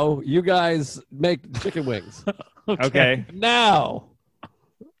now, you guys make chicken wings. Okay. Now.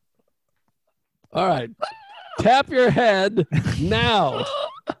 All right. Tap your head now.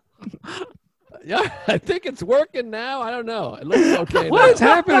 Yeah, I think it's working now. I don't know. It looks okay. what is now.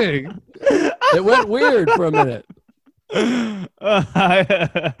 happening? It went weird for a minute. Oh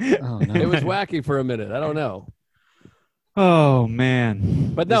no. It was wacky for a minute. I don't know. Oh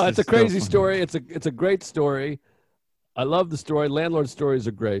man. But no, This it's a is so crazy funny. story. It's a great story. I love the story. Landlord stories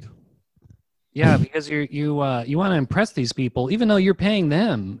are great. Yeah, because you want to impress these people, even though you're paying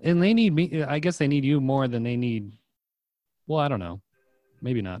them, and they need me. I guess they need you more than they need. Well, I don't know.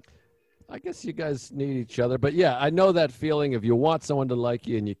 Maybe not. I guess you guys need each other. But yeah, I know that feeling if you want someone to like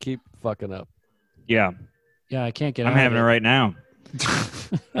you and you keep fucking up. Yeah. Yeah, I can't get. I'm out having it of right now.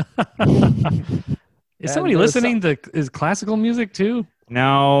 Is somebody there's listening to is classical music too?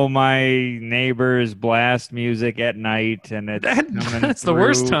 No, my neighbors blast music at night, and it's coming That's the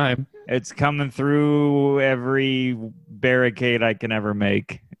worst through- time. It's coming through every barricade I can ever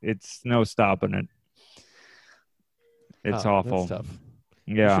make. It's no stopping it. It's Oh, awful. That's tough.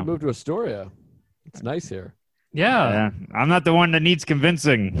 You Yeah. should move to Astoria. It's nice here. Yeah. Yeah. I'm not the one that needs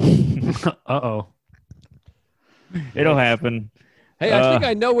convincing. Uh-oh. It'll happen. Hey, I think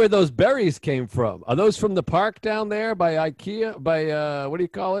I know where those berries came from. Are those from the park down there by IKEA? By what do you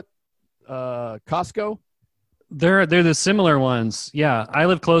call it? Costco? They're the similar ones. Yeah, I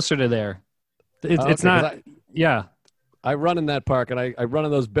live closer to there. It's Okay, not. 'cause Yeah, I run in that park, and I run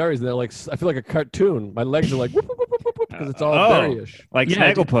in those berries, and they're like, I feel like a cartoon. My legs are like, whoop, whoop, whoop, whoop, whoop, because it's all berry-ish. Like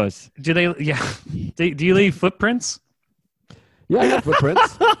Yeah, Snagglepuss. Do they? Yeah. Do you leave footprints? Yeah, I got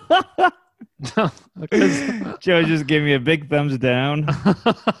footprints. No, because Joe just gave me a big thumbs down.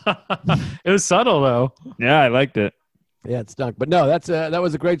 it was subtle though. Yeah, I liked it. Yeah, it stunk. But no, that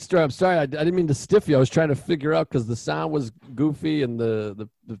was a great story. I'm sorry, I didn't mean to stiff you. I was trying to figure out because the sound was goofy and the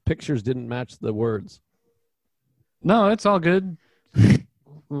pictures didn't match the words. No, it's all good.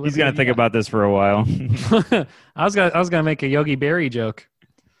 He's gonna think about this for a while. I was gonna make a Yogi Berra joke,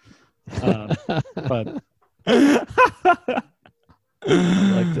 but I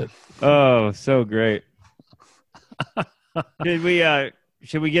liked it. Oh, so great.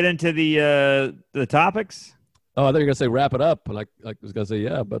 Should we get into the topics? Oh, I thought you were gonna say wrap it up, and I was gonna say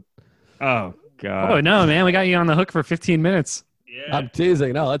yeah, but Oh God. oh no, man, we got you on the hook for 15 minutes. Yeah. I'm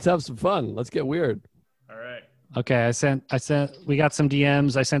teasing. No, let's have some fun. Let's get weird. All right. Okay, I sent. We got some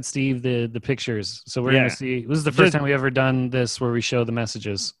DMs. I sent Steve the pictures, so we're Yeah. gonna see. This is the first Just- time we ever done this where we show the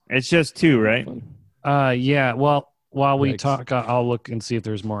messages. It's just two, right? Yeah. Well, while we Thanks. talk, I'll look and see if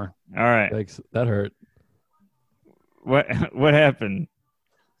there's more. All right. Thanks. That hurt. What happened?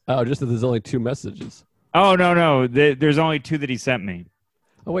 Oh, just that there's only 2 messages. Oh no. There's only 2 that he sent me.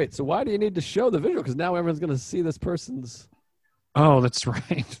 Oh wait, so why do you need to show the visual? Because now everyone's gonna see this person's. Oh, that's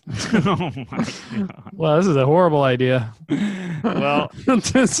right. Oh my God. Well, this is a horrible idea. Well,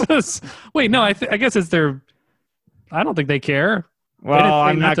 Wait, no. I guess it's their. I don't think they care. well, say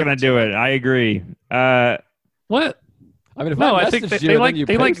I'm not not to- gonna do it. I agree. What? I mean, if No, I I think messaged they you, like- then you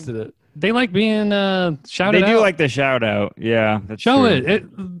they like- pasted it. They like being shouted They out. do like the shout out. Yeah, that's Show true. it.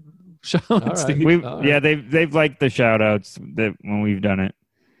 Show it, right. Steve. We've yeah, they've liked the shout outs that when we've done it.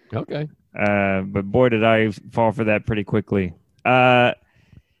 Okay. But boy, did I fall for that pretty quickly.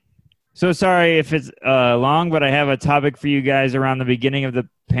 So sorry if it's long, but I have a topic for you guys. Around the beginning of the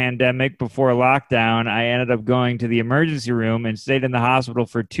pandemic, before lockdown, I ended up going to the emergency room and stayed in the hospital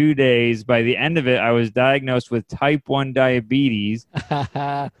for 2 days. By the end of it, I was diagnosed with type 1 diabetes.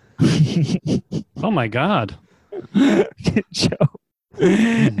 Oh my God. Joe.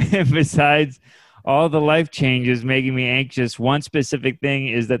 And besides all the life changes making me anxious, one specific thing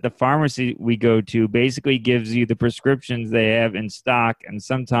is that the pharmacy we go to basically gives you the prescriptions they have in stock, and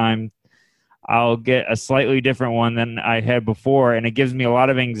sometimes I'll get a slightly different one than I had before, and it gives me a lot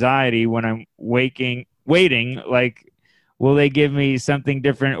of anxiety when I'm waiting, like, will they give me something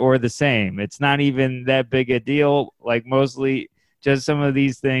different or the same? It's not even that big a deal, like mostly just some of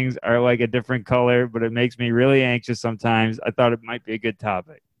these things are like a different color, but it makes me really anxious sometimes. I thought it might be a good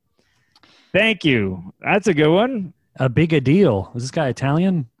topic. Thank you. That's a good one. A big a deal. Is this guy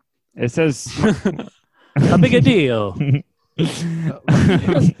Italian? It says A big a deal.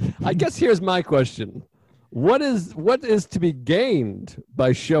 I guess here's my question: what is to be gained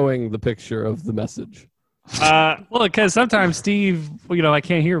by showing the picture of the message? Well, because sometimes Steve, I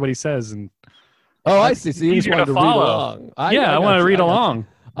can't hear what he says, and Oh, I see. So you just easier wanted to to read follow. along. I got want to you. read I got you. along.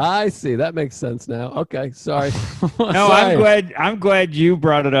 I see. That makes sense now. Okay, sorry. No, Sorry. I'm glad you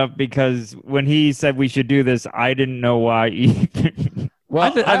brought it up, because when he said we should do this, I didn't know why either.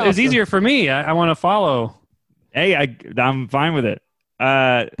 Well, It was easier for me. I want to follow. Hey, I'm fine with it.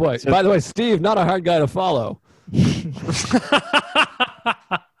 Boy, so- by the way, Steve, not a hard guy to follow.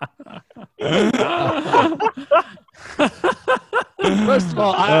 First of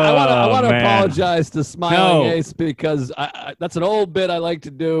all, I want to man. apologize to Smiling No. Ace because that's an old bit I like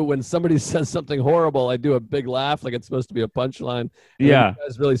to do. When somebody says something horrible, I do a big laugh like it's supposed to be a punchline. And Yeah. you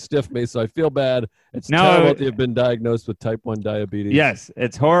guys really stiff me, so I feel bad. It's No, terrible that you've been diagnosed with type 1 diabetes. Yes,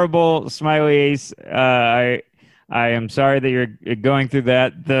 it's horrible, Smiley Ace. I am sorry that you're going through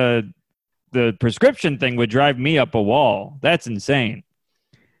that. The prescription thing would drive me up a wall. That's insane.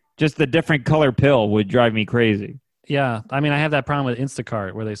 Just the different color pill would drive me crazy. Yeah, I mean, I have that problem with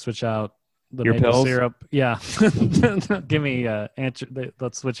Instacart where they switch out the Your maple pills? syrup. Yeah, give me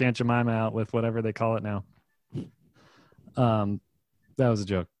let's switch Aunt Jemima out with whatever they call it now. That was a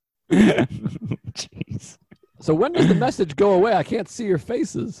joke. Jeez. So when does the message go away? I can't see your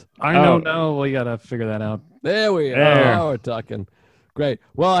faces. I Oh. don't know. We gotta figure that out. There we are. There. Now we're talking. Great.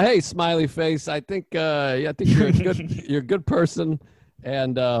 Well, hey, Smiley Face. I think I think you're a good you're a good person,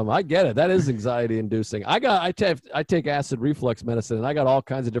 and I get it. That is anxiety inducing. I take acid reflux medicine, and I got all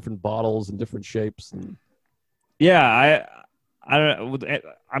kinds of different bottles and different shapes. And Yeah, I don't.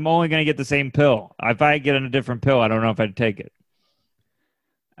 I'm only gonna get the same pill. If I get a different pill, I don't know if I'd take it.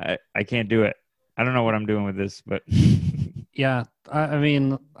 I can't do it. I don't know what I'm doing with this, but Yeah, I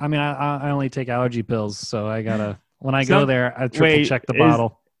mean, I only take allergy pills, so I gotta when I go Some- there, I triple wait, check the is-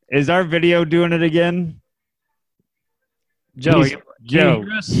 bottle. is our video doing it again? Joe, He's- can you Joe.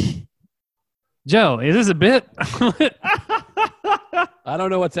 hear us? Joe, is this a bit? I don't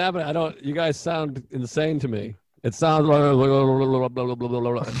know what's happening. I don't. You guys sound insane to me. It sounds like. Oh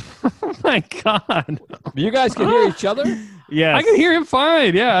my God. You guys can hear each other. Yes. I can hear him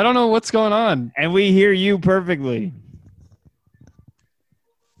fine. Yeah, I don't know what's going on. And we hear you perfectly.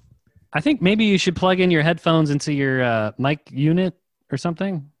 I think maybe you should plug in your headphones into your mic unit or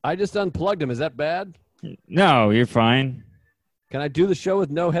something. I just unplugged him. Is that bad? No, you're fine. Can I do the show with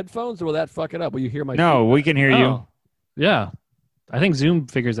no headphones, or will that fuck it up? Will you hear my? No, we can hear you. Oh, yeah. I think Zoom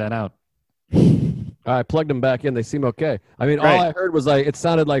figures that out. I plugged them back in. They seem okay. I mean, all Right. I heard was like it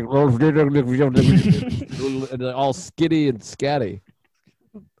sounded like all skitty and scatty.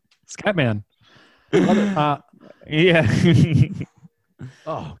 Scatman. Yeah.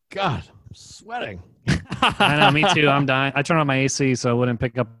 Oh God, I'm sweating. I know, me too. I'm dying. I turned on my AC so I wouldn't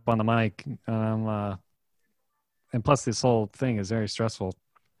pick up on the mic. And plus, this whole thing is very stressful.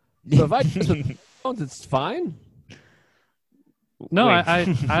 So if I use the headphones, it's fine. No, Wait.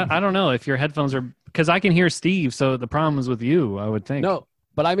 I don't know if your headphones are because I can hear Steve. So the problem is with you, I would think. No,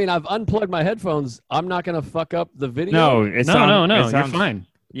 but I mean, I've unplugged my headphones. I'm not going to fuck up the video. No, it no, sound- it you're sounds- fine.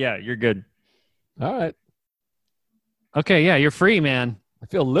 Yeah, you're good. All right. Okay, yeah, you're free, man. I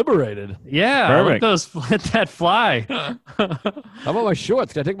feel liberated. Yeah, let Perfect. let that fly. How about my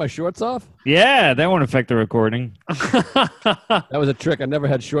shorts? Can I take my shorts off? Yeah, that won't affect the recording. That was a trick. I never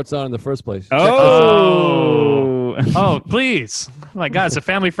had shorts on in the first place. Check Oh. Oh, please! Oh my God, it's a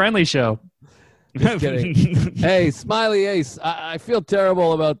family-friendly show. Just kidding. Hey, Smiley Ace. I feel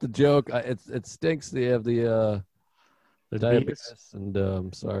terrible about the joke. It stinks. They have the diabetes, and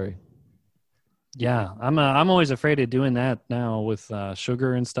I'm sorry. Yeah, I'm always afraid of doing that now with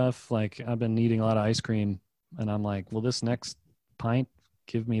sugar and stuff. Like I've been eating a lot of ice cream, and I'm like, will this next pint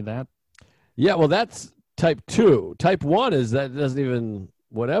give me that? Yeah, well, that's type 2. Type 1 is that doesn't even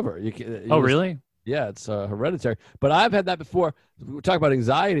whatever. You Oh, really? Yeah, it's hereditary. But I've had that before. We talk about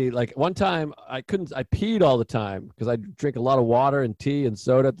anxiety. Like one time, I peed all the time because I drink a lot of water and tea and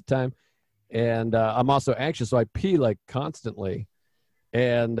soda at the time, and I'm also anxious, so I pee like constantly.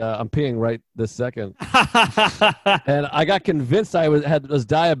 And I'm peeing right this second. And I got convinced I was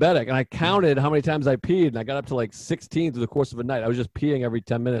diabetic, and I counted how many times I peed, and I got up to like 16 through the course of a night. I was just peeing every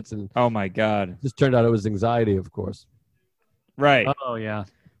 10 minutes, and Oh my God. it just turned out it was anxiety, of course. Right. Oh, yeah.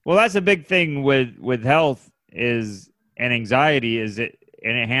 Well, that's a big thing with health and anxiety is it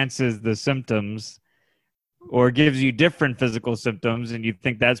enhances the symptoms or gives you different physical symptoms, and you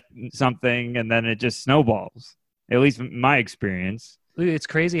think that's something, and then it just snowballs. At least in my experience. It's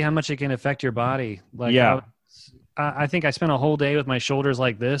crazy how much it can affect your body. Like, Yeah. I think I spent a whole day with my shoulders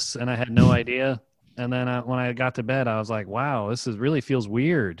like this, and I had no idea. And then when I got to bed, I was like, "Wow, this really feels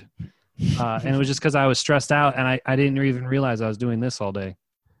weird." And it was just because I was stressed out, and I didn't even realize I was doing this all day.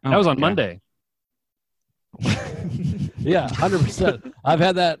 That was on Monday. Yeah, 100%. I've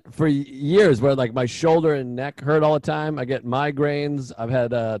had that for years where like my shoulder and neck hurt all the time. I get migraines. I've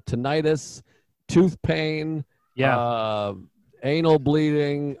had tinnitus, tooth pain, Yeah, anal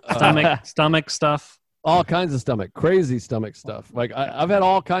bleeding, stomach stuff. all kinds of crazy stomach stuff. Like I've had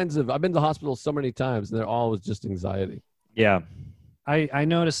all kinds of, I've been to the hospital so many times and they're all was just anxiety. Yeah. I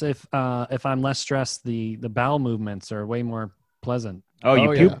notice if I'm less stressed, the bowel movements are way more pleasant. Oh,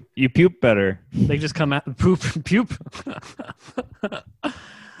 you Oh, puke. yeah. You puke better. They just come out puke.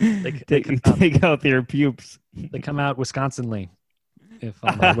 they come out, Take out your pubes. they come out Wisconsinly. If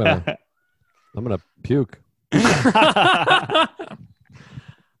I'm gonna puke.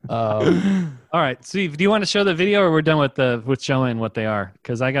 All right, Steve, do you want to show the video, or we're done with showing what they are?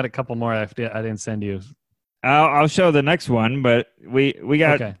 Because I got a couple more I didn't send you. I'll show the next one, but we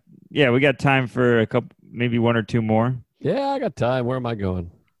got Okay. we got time for a couple, maybe one or two more. Yeah, I got time. Where am I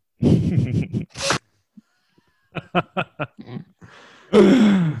going?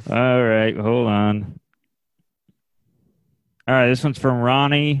 All right, hold on. All right, this one's from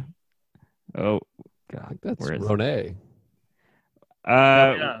Ronnie. Oh I God, think that's where is it?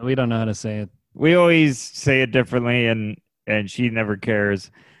 Rone. We don't know how to say it. We always say it differently, and she never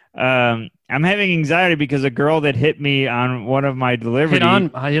cares. I'm having anxiety because a girl that hit me on one of my deliveries. Hit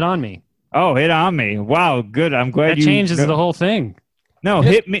on me. Oh, hit on me! Wow, good. I'm glad That you changes the whole thing. No,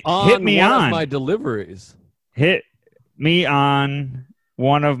 hit me on Hit me one on. of my deliveries. Hit me on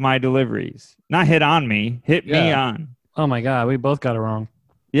one of my deliveries. Not hit on me. Hit me Yeah. on. Oh my God, we both got it wrong.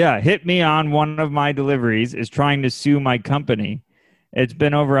 Yeah, hit me on one of my deliveries is trying to sue my company. It's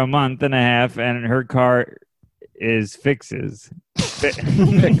been over a month and a half, and her car is fixes.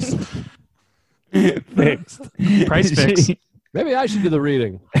 Fixed. Fixed. Price fix. Maybe I should do the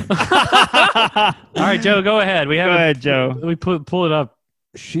reading. All right, Joe, go ahead. Go ahead, Joe. We pull it up.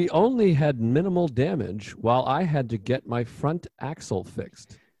 She only had minimal damage while I had to get my front axle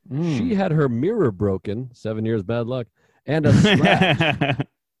fixed. She had her mirror broken, 7 years bad luck, and a scratch.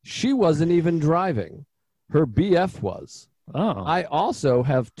 She wasn't even driving. Her BF was. Oh, I also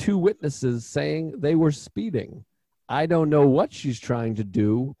have 2 witnesses saying they were speeding. I don't know what she's trying to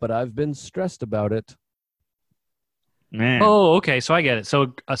do, but I've been stressed about it. Man. oh, okay. So I get it.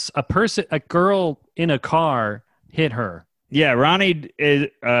 So a girl in a car hit her. Yeah, Ronnie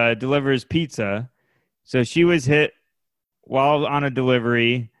delivers pizza. So she was hit while on a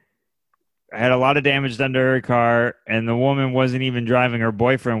delivery, had a lot of damage done to her car, and the woman wasn't even driving. Her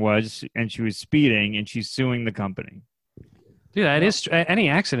boyfriend was, and she was speeding, and she's suing the company. Dude, that is any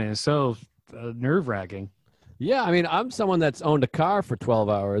accident is so nerve wracking. Yeah, I mean, I'm someone that's owned a car for 12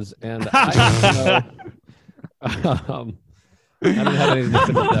 hours, and I didn't have anything to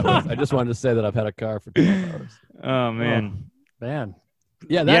finish that with. I just wanted to say that I've had a car for 12 hours. Oh, man. Man,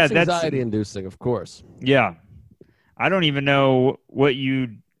 Yeah, that's that's- anxiety-inducing, of course. Yeah. I don't even know what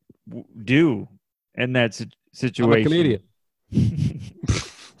you do in that situation. I'm a comedian.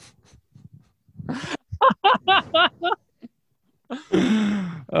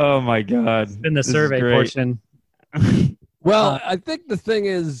 Oh, my God. in the This is survey great. portion. Well, I think the thing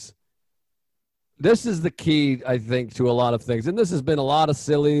is, this is the key, I think, to a lot of things. And this has been a lot of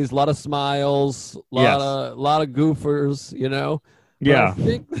sillies, a lot of smiles, a lot of goofers, you know? But Yeah. I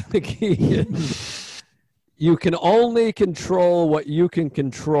think the key is you can only control what you can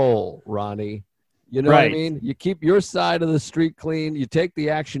control, Ronnie. You know what I Right. mean? You keep your side of the street clean. You take the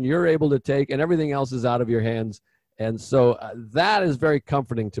action you're able to take, and everything else is out of your hands. And so that is very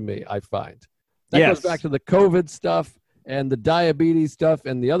comforting to me, I find. That Yes. goes back to the COVID stuff and the diabetes stuff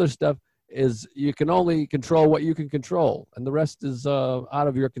and the other stuff is you can only control what you can control, and the rest is out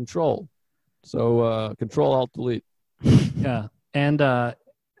of your control. So Control Alt Delete. Yeah, and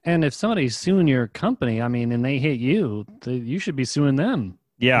if somebody's suing your company, I mean, and they hit you, you should be suing them.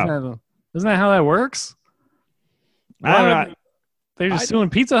 Yeah. Isn't that how that works? They're just suing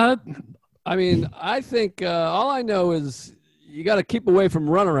Pizza Hut. I mean, I think all I know is you got to keep away from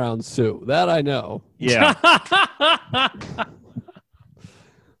runaround Sue. That I know. Yeah.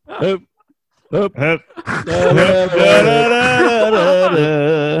 Oop, oop. Hup.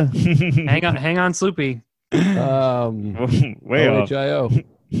 hang on, Sloopy. Way off. OHIO.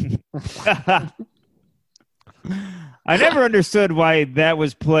 I never understood why that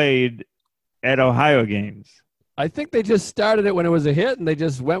was played at Ohio games. I think they just started it when it was a hit, and they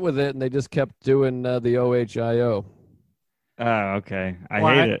just went with it, and they just kept doing the OHIO. Oh, okay. I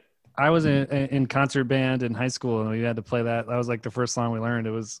Well, hate it. I was in concert band in high school, and we had to play that. That was like the first song we learned.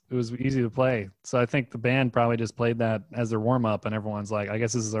 It was easy to play. So I think the band probably just played that as their warm up, and everyone's like, "I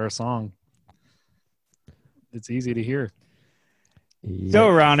guess this is our song." It's easy to hear. So,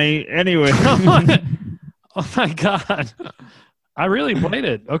 Ronnie, anyway. Oh my god! I really played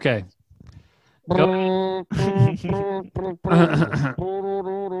it. Okay.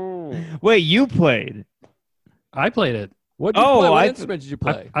 Wait, you played? I played it. What did you play? What I- instrument did you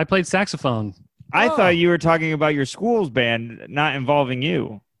play? I played saxophone. I Oh. thought you were talking about your school's band not involving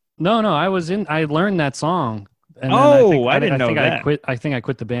you. No, I learned that song. And Oh, I didn't know that. I think I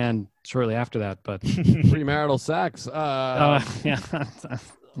quit the band shortly after that, but Premarital sax. yeah,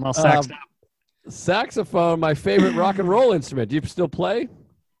 I'm all saxed up. Saxophone, my favorite rock and roll instrument. Do you still play?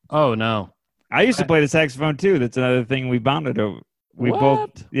 Oh no. I used to play the saxophone too. That's another thing we bonded over. We What?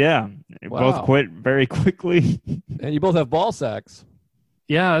 both, yeah, Wow. both quit very quickly. And you both have ball sacks.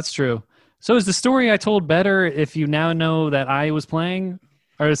 Yeah, that's true. So is the story I told better if you now know that I was playing,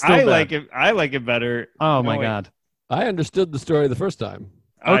 or is it still I bad? like it. I like it better. Oh my knowing- god. I understood the story the first time.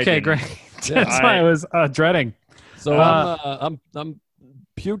 I Okay, didn't. great. Yeah, That's why I was dreading. So Uh, I'm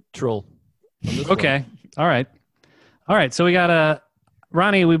putral. on this one. Okay. All right. So we got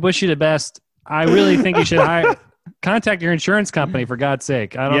Ronnie. We wish you the best. I really think you should contact your insurance company for God's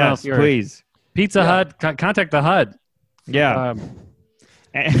sake. I don't know Yes, if you're please. Pizza Yeah. Hut. Contact the Hut. Yeah.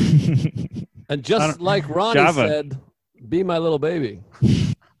 And I just don't- like Ronnie Java. said, be my little baby.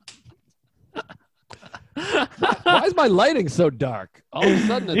 Why is my lighting so dark? All of a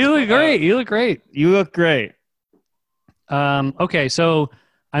sudden, it's, You look great. You look great. You look great. Okay, so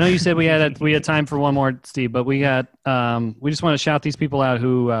I know you said we had time for one more, Steve, but we got we just want to shout these people out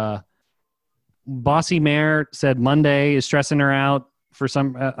who Bossy Mare said Monday is stressing her out for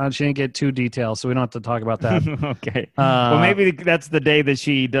some. She didn't get too detailed, so we don't have to talk about that. Okay. Well, maybe that's the day that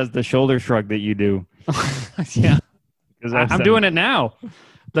she does the shoulder shrug that you do. Yeah, 'Cause I'm doing it now.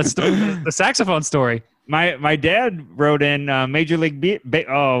 That's the saxophone story. My dad wrote in Major League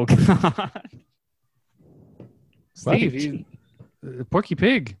oh God. Steve, Porky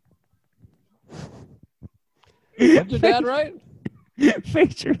Pig. What'd your dad write?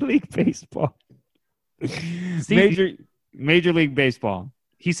 Major League Baseball. Steve, Major League Baseball.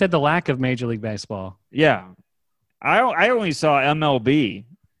 he said the lack of Major League Baseball. Yeah. I only saw MLB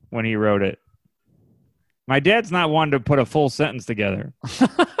when he wrote it. My dad's not one to put a full sentence together.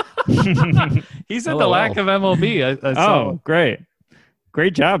 He said the lack of MLB. I saw. Oh, great.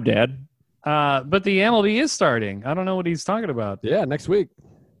 Great job, Dad. But the MLB is starting. I don't know what he's talking about. Yeah, next week.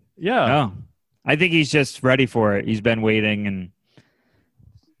 Yeah. Oh, I think he's just ready for it. He's been waiting, and,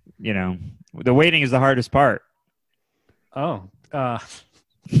 you know, the waiting is the hardest part. Oh.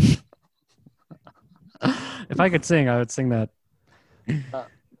 If I could sing, I would sing that.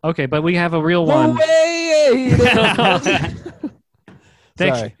 Okay, but we have a real one.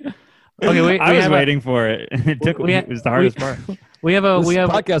 Thanks. Sorry. Okay, wait. I was waiting for it. It was the hardest part. We have This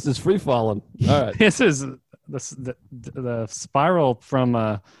podcast is free falling. All right. This is the spiral from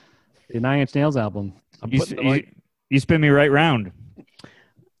the Nine Inch Nails album. You spin me right round.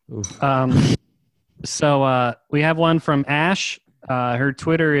 So we have one from Ash. Her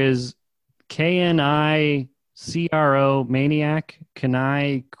Twitter is KNICRO Maniac.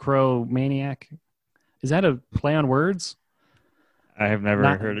 Kanai Crow Maniac. Is that a play on words? I have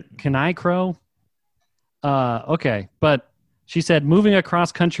never heard it. Kanai Crow? Okay, but she said, moving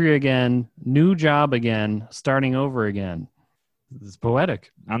across country again, new job again, starting over again. It's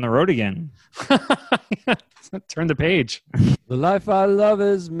poetic. On the road again. Turn the page. The life I love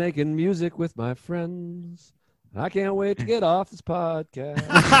is making music with my friends. I can't wait to get off this podcast.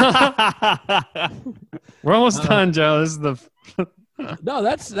 We're almost done, Joe. This is the... No,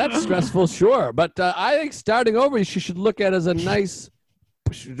 that's stressful, sure. But I think starting over, you should look at it as a nice...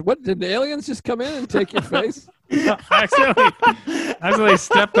 What, did the aliens just come in and take your face? I accidentally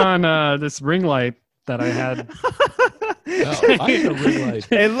stepped on this ring light that I had. I had a ring light.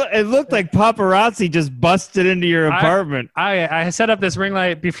 It looked like paparazzi just busted into your apartment. I set up this ring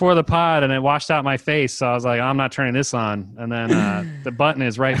light before the pod, and it washed out my face. So I was like, I'm not turning this on. And then the button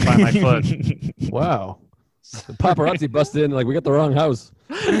is right by my foot. Wow. The paparazzi busted in like, we got the wrong house.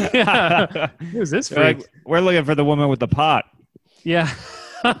 Yeah. Who's this freak? Like, we're looking for the woman with the pot. Yeah.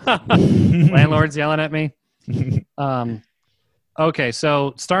 Landlord's yelling at me. Okay,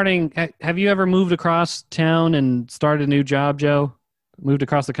 so have you ever moved across town and started a new job, Joe? Moved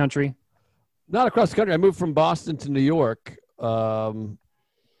across the country? Not across the country. I moved from Boston to New York,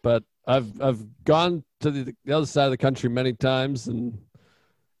 but I've gone to the other side of the country many times, and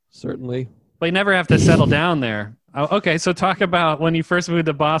certainly. But you never have to settle down there. Oh, okay, so talk about when you first moved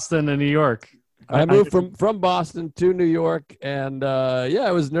to Boston and New York. I moved from Boston to New York, and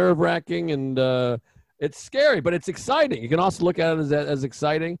it was nerve-wracking, and it's scary, but it's exciting. You can also look at it as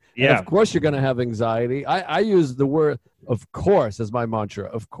exciting. Yeah. And of course, you're going to have anxiety. I use the word, of course, as my mantra.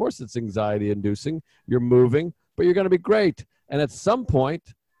 Of course, it's anxiety-inducing. You're moving, but you're going to be great. And at some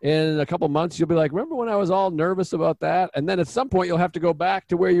point, in a couple months, you'll be like, remember when I was all nervous about that? And then at some point, you'll have to go back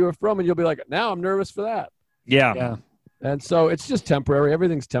to where you were from, and you'll be like, now I'm nervous for that. Yeah. And so it's just temporary.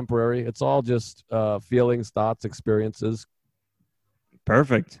 Everything's temporary. It's all just feelings, thoughts, experiences.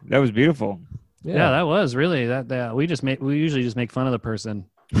 Perfect. That was beautiful. Yeah, that was really that. We usually just make fun of the person.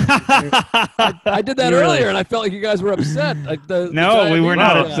 I did that earlier, and I felt like you guys were upset. No, we were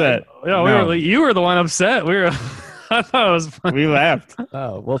not upset. No, you were the one upset. We were. I thought it was funny. We laughed.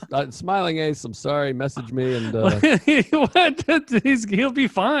 Oh well, Smiling Ace. I'm sorry. Message me and. What? He'll be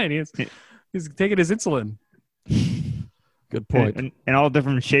fine. He's taking his insulin. Good point. In all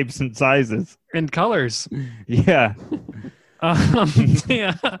different shapes and sizes and colors. Yeah.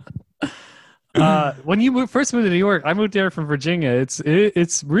 Yeah. When you first moved to New York, I moved there from Virginia.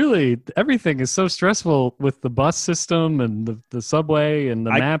 It's really, everything is so stressful with the bus system and the subway, and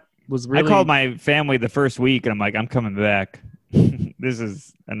the map was really. I called my family the first week, and I'm like, I'm coming back. This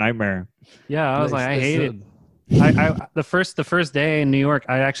is a nightmare. Yeah, I was like, I hate it. I the first day in New York,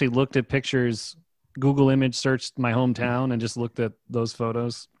 I actually looked at pictures, Google image searched my hometown, and just looked at those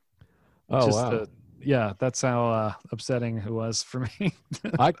photos. Oh, wow. Yeah, that's how upsetting it was for me.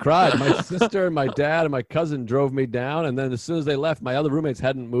 I cried. My sister and my dad and my cousin drove me down, and then as soon as they left, my other roommates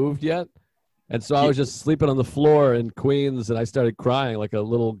hadn't moved yet. And so I was just sleeping on the floor in Queens, and I started crying like a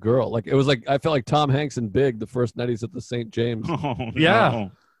little girl. Like it was like I felt like Tom Hanks in Big the first night he's at the St. James. Oh, yeah.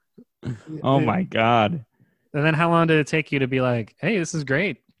 No. Oh, my God. And then how long did it take you to be like, hey, this is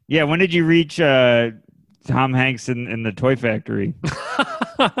great? Yeah, when did you reach Tom Hanks in the toy factory?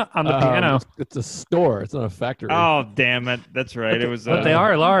 On the piano. It's a store. It's not a factory. Oh, damn it. That's right. It was but they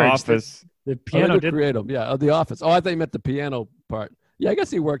are large. Office. The Oh, piano they did. create them. Yeah, The Office. Oh, I thought you meant the piano part. Yeah, I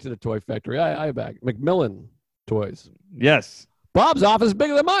guess he worked at a toy factory. I back Macmillan Toys. Yes. Bob's office is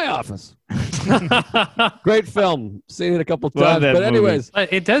bigger than my office. Great film. Seen it a couple Love times. that But movie. anyways,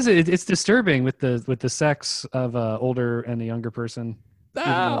 It does. It's disturbing with the sex of older and a younger person.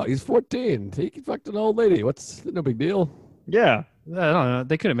 no, he's 14. He fucked an old lady. What's no big deal? Yeah. I don't know.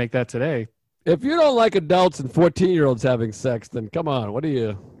 They couldn't make that today. If you don't like adults and 14-year-olds having sex, then come on. What are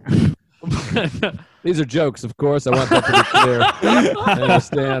you? These are jokes, of course. I want that to be clear. I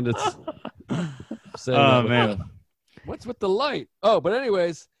understand. It's. saying that Oh with man. the- what's with the light? Oh, but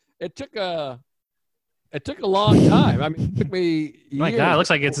anyways, it took a long time. I mean, it took me years. My God, it looks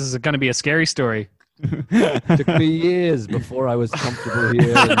like this is going to be a scary story. It took me years before I was comfortable here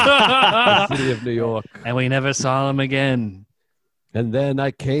in the city of New York. And we never saw him again. And then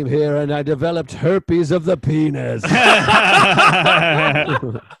I came here and I developed herpes of the penis.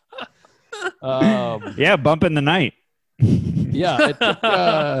 Yeah, bump in the night. Yeah,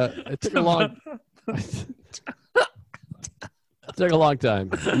 it took a long. It took a long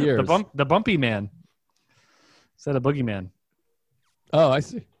time. Years. The bumpy man. Instead of boogeyman. Oh, I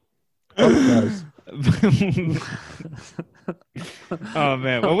see. Cars. Oh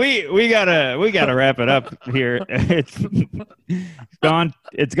man. Well, we gotta wrap it up here. It's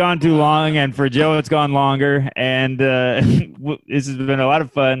gone too long, and for Joe, it's gone longer. And this has been a lot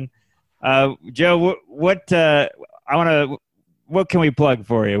of fun. Joe, what can we plug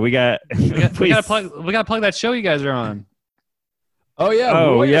for you? We got We gotta plug that show you guys are on. Oh yeah.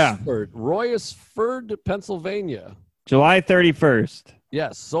 Oh, yeah. Royersford, Pennsylvania. July 31st. Yeah,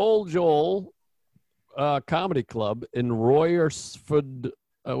 Soul Joel Comedy Club in Royersford.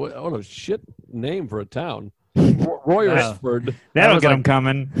 What a shit name for a town. Royersford. That'll was get like- them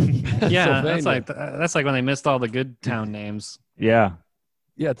coming. Yeah, Pennsylvania. that's like when they missed all the good town names. Yeah.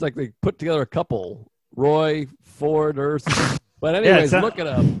 Yeah, it's like they put together a couple. Roy, Ford, Earth. But anyways, it's look it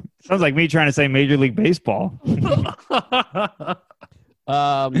up. Sounds like me trying to say Major League Baseball.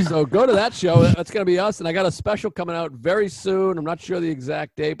 So go to that show. That's going to be us. And I got a special coming out very soon. I'm not sure the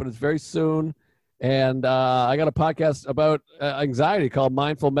exact date, but it's very soon. And I got a podcast about anxiety called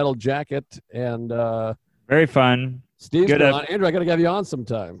Mindful Metal Jacket. And Very fun. Steve's Good been up- on. Andrew, I got to have you on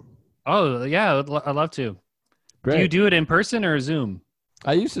sometime. Oh yeah, I'd love to. Great. Do you do it in person or Zoom?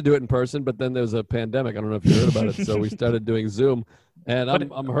 I used to do it in person, but then there was a pandemic. I don't know if you heard about it. So we started doing Zoom. And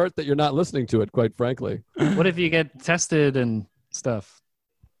I'm hurt that you're not listening to it, quite frankly. What if you get tested and stuff?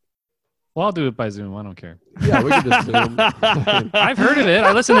 Well, I'll do it by Zoom. I don't care. Yeah, we can just Zoom. I've heard of it.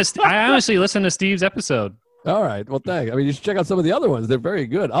 I honestly listened to Steve's episode. All right. Well, thanks. I mean, you should check out some of the other ones. They're very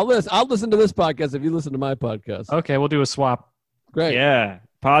good. I'll listen to this podcast if you listen to my podcast. Okay, we'll do a swap. Great. Yeah.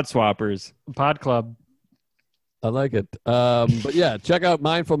 Pod swappers. Pod Club. I like it. But yeah, check out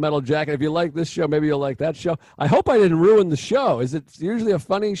Mindful Metal Jacket. If you like this show, maybe you'll like that show. I hope I didn't ruin the show. Is it usually a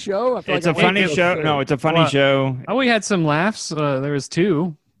funny show? I feel It's like a I funny went to show. thing. No, it's a funny Well, show. Oh, we had some laughs. There was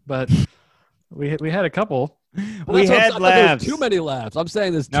 2, but we had a couple. Well, We that's what had I thought there was laughs. too many laughs. I'm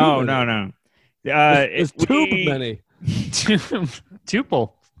saying there's too No, many. no, no. There's too many.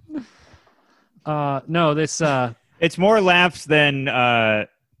 Tuple. No, this. It's more laughs than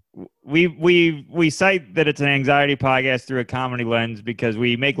we cite that it's an anxiety podcast through a comedy lens because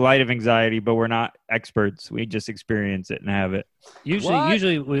we make light of anxiety, but we're not experts. We just experience it and have it.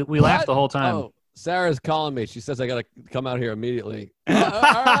 Usually we What? laugh the whole time. Oh, Sarah's calling me. She says I got to come out here immediately. All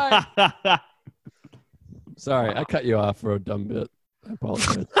right. Sorry, I cut you off for a dumb bit. I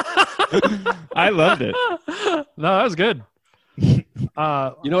apologize. I loved it. No, that was good. You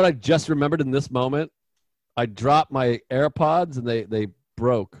know what I just remembered in this moment? I dropped my AirPods and they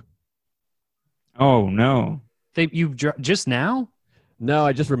broke. Oh no. Just now? No,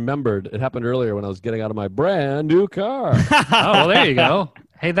 I just remembered. It happened earlier when I was getting out of my brand new car. Oh, well, there you go.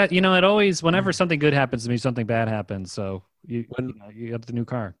 Hey, that it always whenever something good happens to me, something bad happens. So you got the new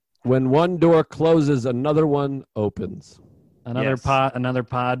car. When one door closes, another one opens. Another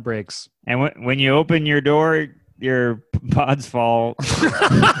pod breaks. And when you open your door, your pods fall to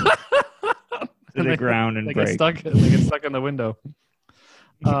the ground and They break. get stuck. They get stuck in the window.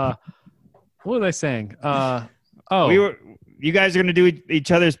 What was I saying? You guys are going to do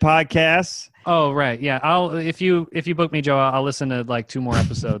each other's podcasts. Oh, right. Yeah. If you book me, Joe, I'll listen to like 2 more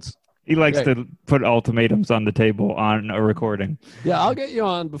episodes. He likes Okay. to put ultimatums on the table on a recording. Yeah, I'll get you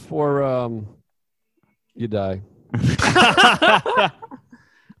on before you die.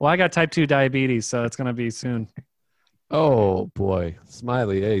 Well, I got type 2 diabetes, so it's gonna be soon. Oh boy,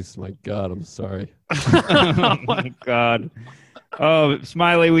 Smiley Ace. My God, I'm sorry. Oh my God. Oh,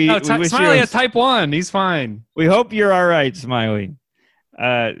 Smiley, we wish Smiley you. has type 1. He's fine. We hope you're all right, Smiley.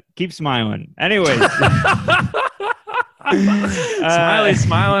 Keep smiling. Anyways. Smiley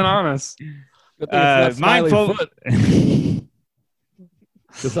smiling on us. Good thing it's not Smiley mindful. foot.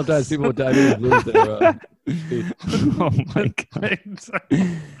 Because sometimes people with diabetes lose their feet. Oh my God.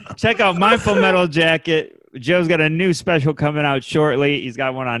 Check out Mindful Metal Jacket. Joe's got a new special coming out shortly. He's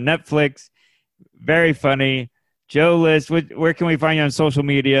got one on Netflix. Very funny. Joe List, where can we find you on social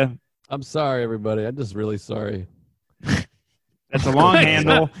media? I'm sorry, everybody. I'm just really sorry. That's a long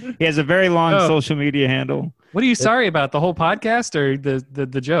handle. He has a very long Oh. social media handle. What are you sorry about? The whole podcast or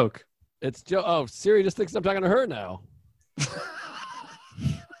the joke? It's Joe. Oh, Siri just thinks I'm talking to her now.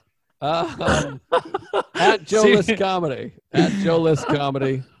 At Joe Siri- List Comedy. At Joe List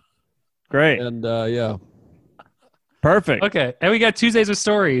Comedy. Great. And yeah. Perfect. Okay, and we got Tuesdays with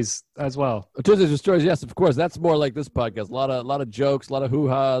Stories as well. Tuesdays with Stories, yes, of course. That's more like this podcast. A lot of jokes, a lot of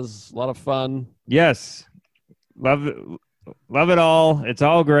hoo-has, a lot of fun. Yes. Love it all. It's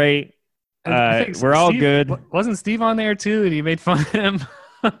all great. I think We're all Steve- good. Wasn't Steve on there too? And you made fun of him.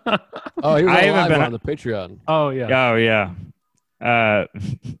 Oh, he was I haven't live been on the Patreon. Oh yeah. Oh, yeah.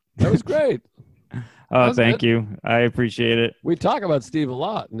 That was great. Oh, was thank good. you. I appreciate it. We talk about Steve a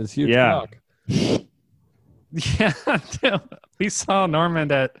lot in his huge Yeah. talk. Yeah, we saw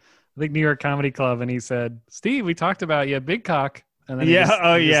Norman at I think New York Comedy Club, and he said, "Steve, we talked about you, big cock." And then he Yeah. just-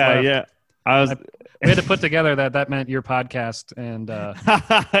 Oh, he just yeah. left. Yeah. I was. We had to put together that meant your podcast, and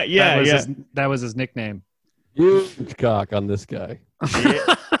Yeah. Yeah. that was his nickname. Huge cock on this guy.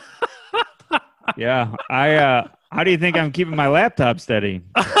 Yeah. How do you think I'm keeping my laptop steady?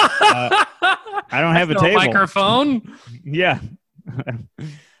 I don't have a No table. microphone. Yeah.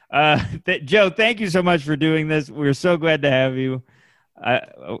 Joe, thank you so much for doing this. We're so glad to have you.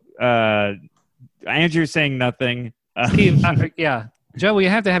 Andrew's saying nothing. Steve, yeah, Joe, we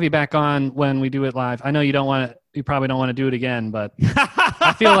have to have you back on when we do it live. I know you don't want to. You probably don't want to do it again, but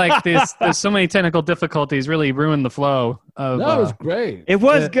I feel like there's so many technical difficulties really ruined the flow of. That was great. It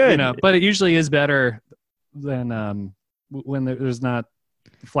was good. You know, but it usually is better than when there's not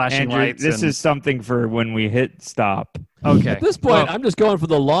flashing Andrew, lights. this is something for when we hit stop. okay. At this point, Well- I'm just going for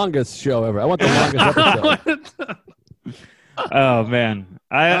the longest show ever. I want the longest episode. Oh man,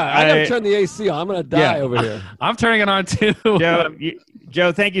 I gotta turn the AC on. I'm gonna die Yeah. over here. I'm turning it on too.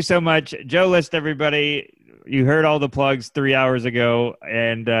 Joe, thank you so much. Joe List, everybody. You heard all the plugs 3 hours ago,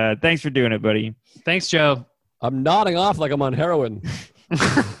 and thanks for doing it, buddy. Thanks, Joe. I'm nodding off like I'm on heroin.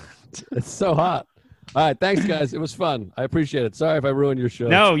 It's so hot. All right, thanks, guys. It was fun. I appreciate it. Sorry if I ruined your show.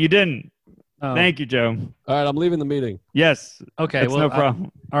 No, you didn't. Oh, Thank you, Joe. All right, I'm leaving the meeting. Yes. Okay. That's Well, no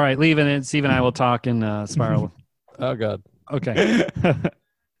problem. all right, leaving it. Steve and I will talk in Spiral. Oh God. Okay.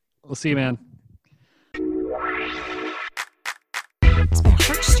 We'll see you, man. My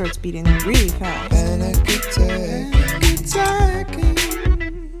heart starts beating really fast.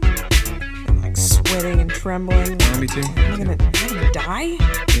 I'm like sweating and trembling. Me too. Am I gonna die?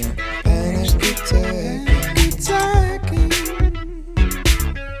 Yeah.